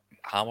get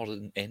hammered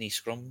in any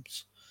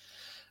scrums.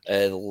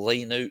 The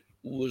line out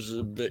was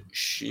a bit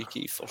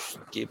shaky first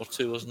game or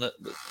two, wasn't it?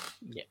 But,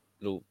 yeah,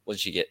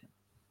 once you get,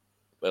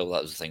 that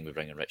was the thing with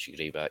bringing Richie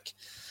Gray back,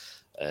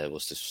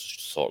 was to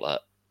sort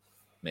that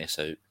mess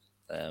out.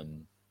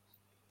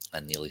 I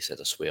nearly said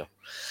a swear.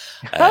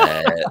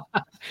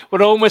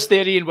 We're almost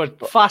there, Ian. We're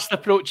fast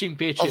approaching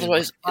Patreon.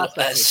 Otherwise,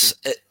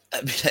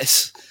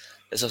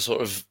 it's a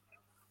sort of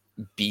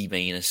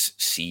B-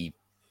 C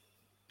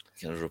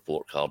kind of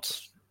report card.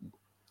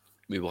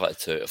 We wanted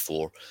 2 out of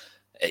 4.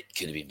 It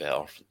could have been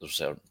better. There's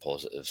certain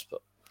positives,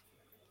 but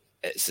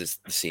it's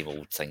the same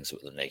old things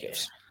with the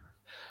negatives.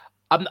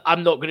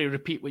 I'm not going to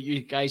repeat what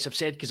you guys have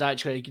said because I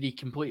actually agree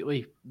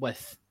completely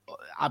with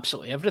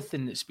absolutely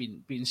everything that's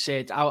been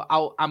said.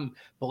 I'm,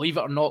 believe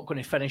it or not,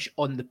 going to finish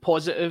on the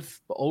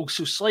positive, but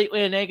also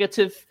slightly a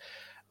negative.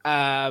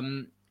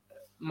 My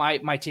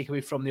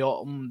takeaway from the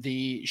autumn,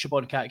 the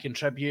Siobhan Catkin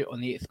tribute on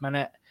the 8th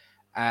minute.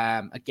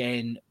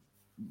 Again,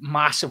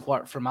 massive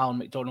work from Alan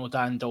McDonald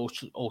and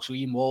also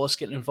Ian Wallace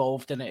getting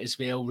involved in it as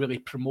well, really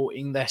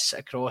promoting this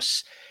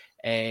across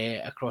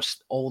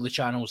all the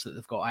channels that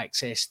they've got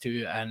access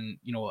to. And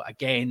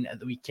again at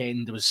the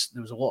weekend there was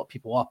a lot of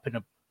people up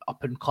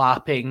and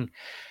clapping.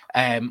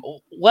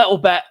 Little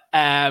bit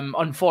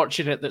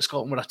unfortunate that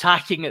Scotland were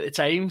attacking at the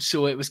time,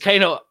 so it was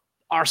kind of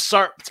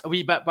usurped a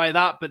wee bit by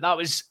that, but that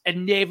was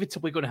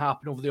inevitably going to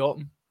happen over the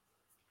autumn.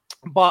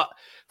 But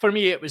for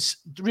me, it was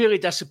really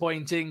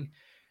disappointing.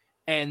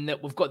 And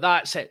that we've got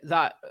that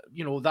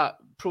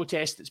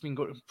protest that's been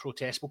going to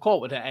protest. We'll call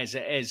it what it is.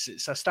 It is.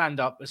 It's a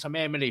stand-up. It's a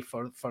memory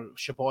for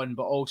Siobhan,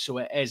 but also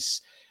it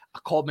is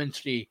a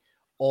commentary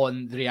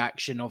on the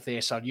reaction of the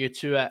SRU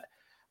to it.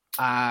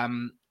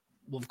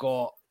 We've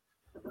got,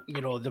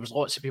 there was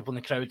lots of people in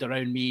the crowd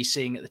around me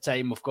saying at the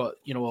time, we've got,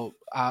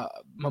 a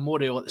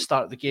memorial at the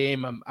start of the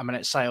game, a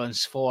minute's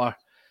silence for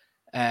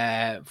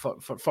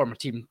former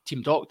team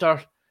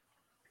doctor.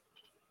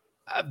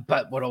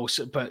 But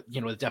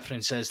the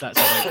difference is that's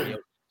a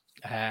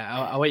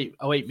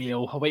white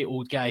male, a white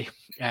old guy,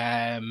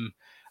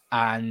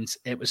 and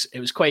it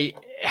was quite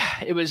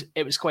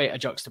a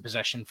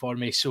juxtaposition for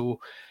me.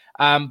 So,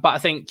 but I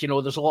think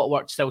there's a lot of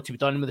work still to be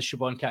done with the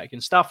Siobhan Catkin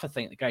stuff. I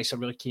think the guys are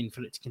really keen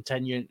for it to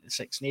continue in the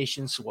Six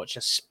Nations, so watch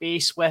a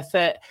space with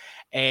it.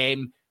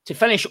 To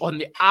finish on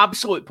the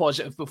absolute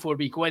positive before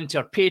we go into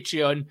our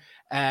Patreon,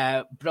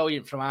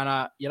 brilliant from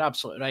Anna. You're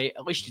absolutely right.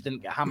 At least you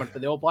didn't get hammered by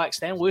the All Blacks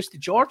then. Lose to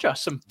Georgia.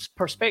 Some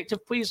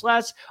perspective, please,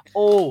 lads.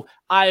 Oh,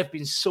 I have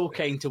been so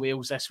kind to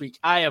Wales this week.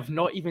 I have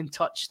not even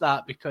touched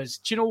that because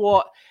do you know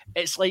what?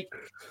 It's like,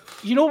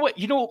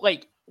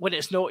 like when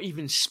it's not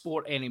even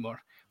sport anymore.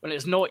 When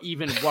it's not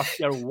even worth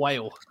your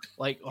while,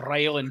 like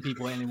riling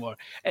people anymore.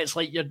 It's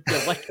like you're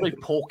literally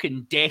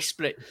poking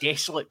desperate,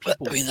 desolate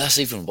people. I mean, that's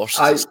even worse.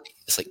 It's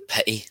like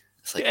pity.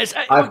 It's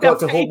like, I've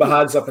got to hold my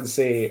hands up and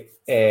say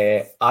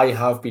I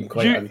have been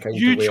quite unkind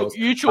to Wales.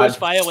 You chose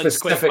violence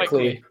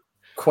specifically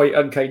quite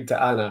unkind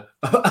to Anna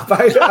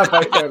about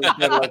them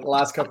like the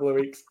last couple of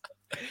weeks.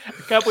 I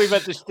can't believe I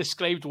just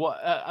described what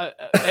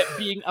it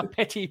being a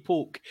pity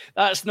poke.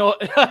 That's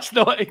not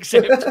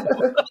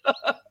acceptable.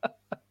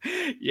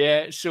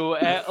 Yeah, so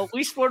at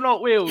least we're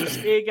not Wales,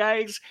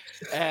 guys?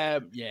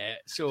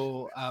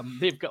 So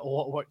they've got a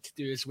lot of work to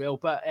do as well.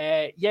 But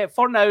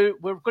for now,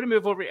 we're going to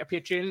move over to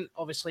Patreon.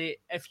 Obviously,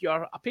 if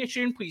you're a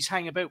Patreon, please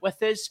hang about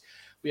with us.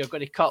 We are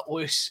going to cut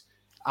loose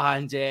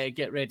and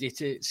get ready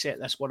to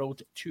set this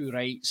world to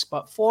rights.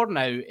 But for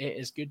now, it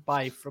is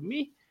goodbye from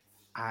me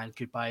and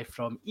goodbye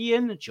from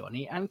Ian,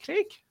 Johnny, and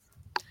Craig.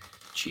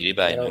 Cheery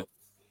bye now.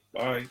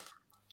 Bye.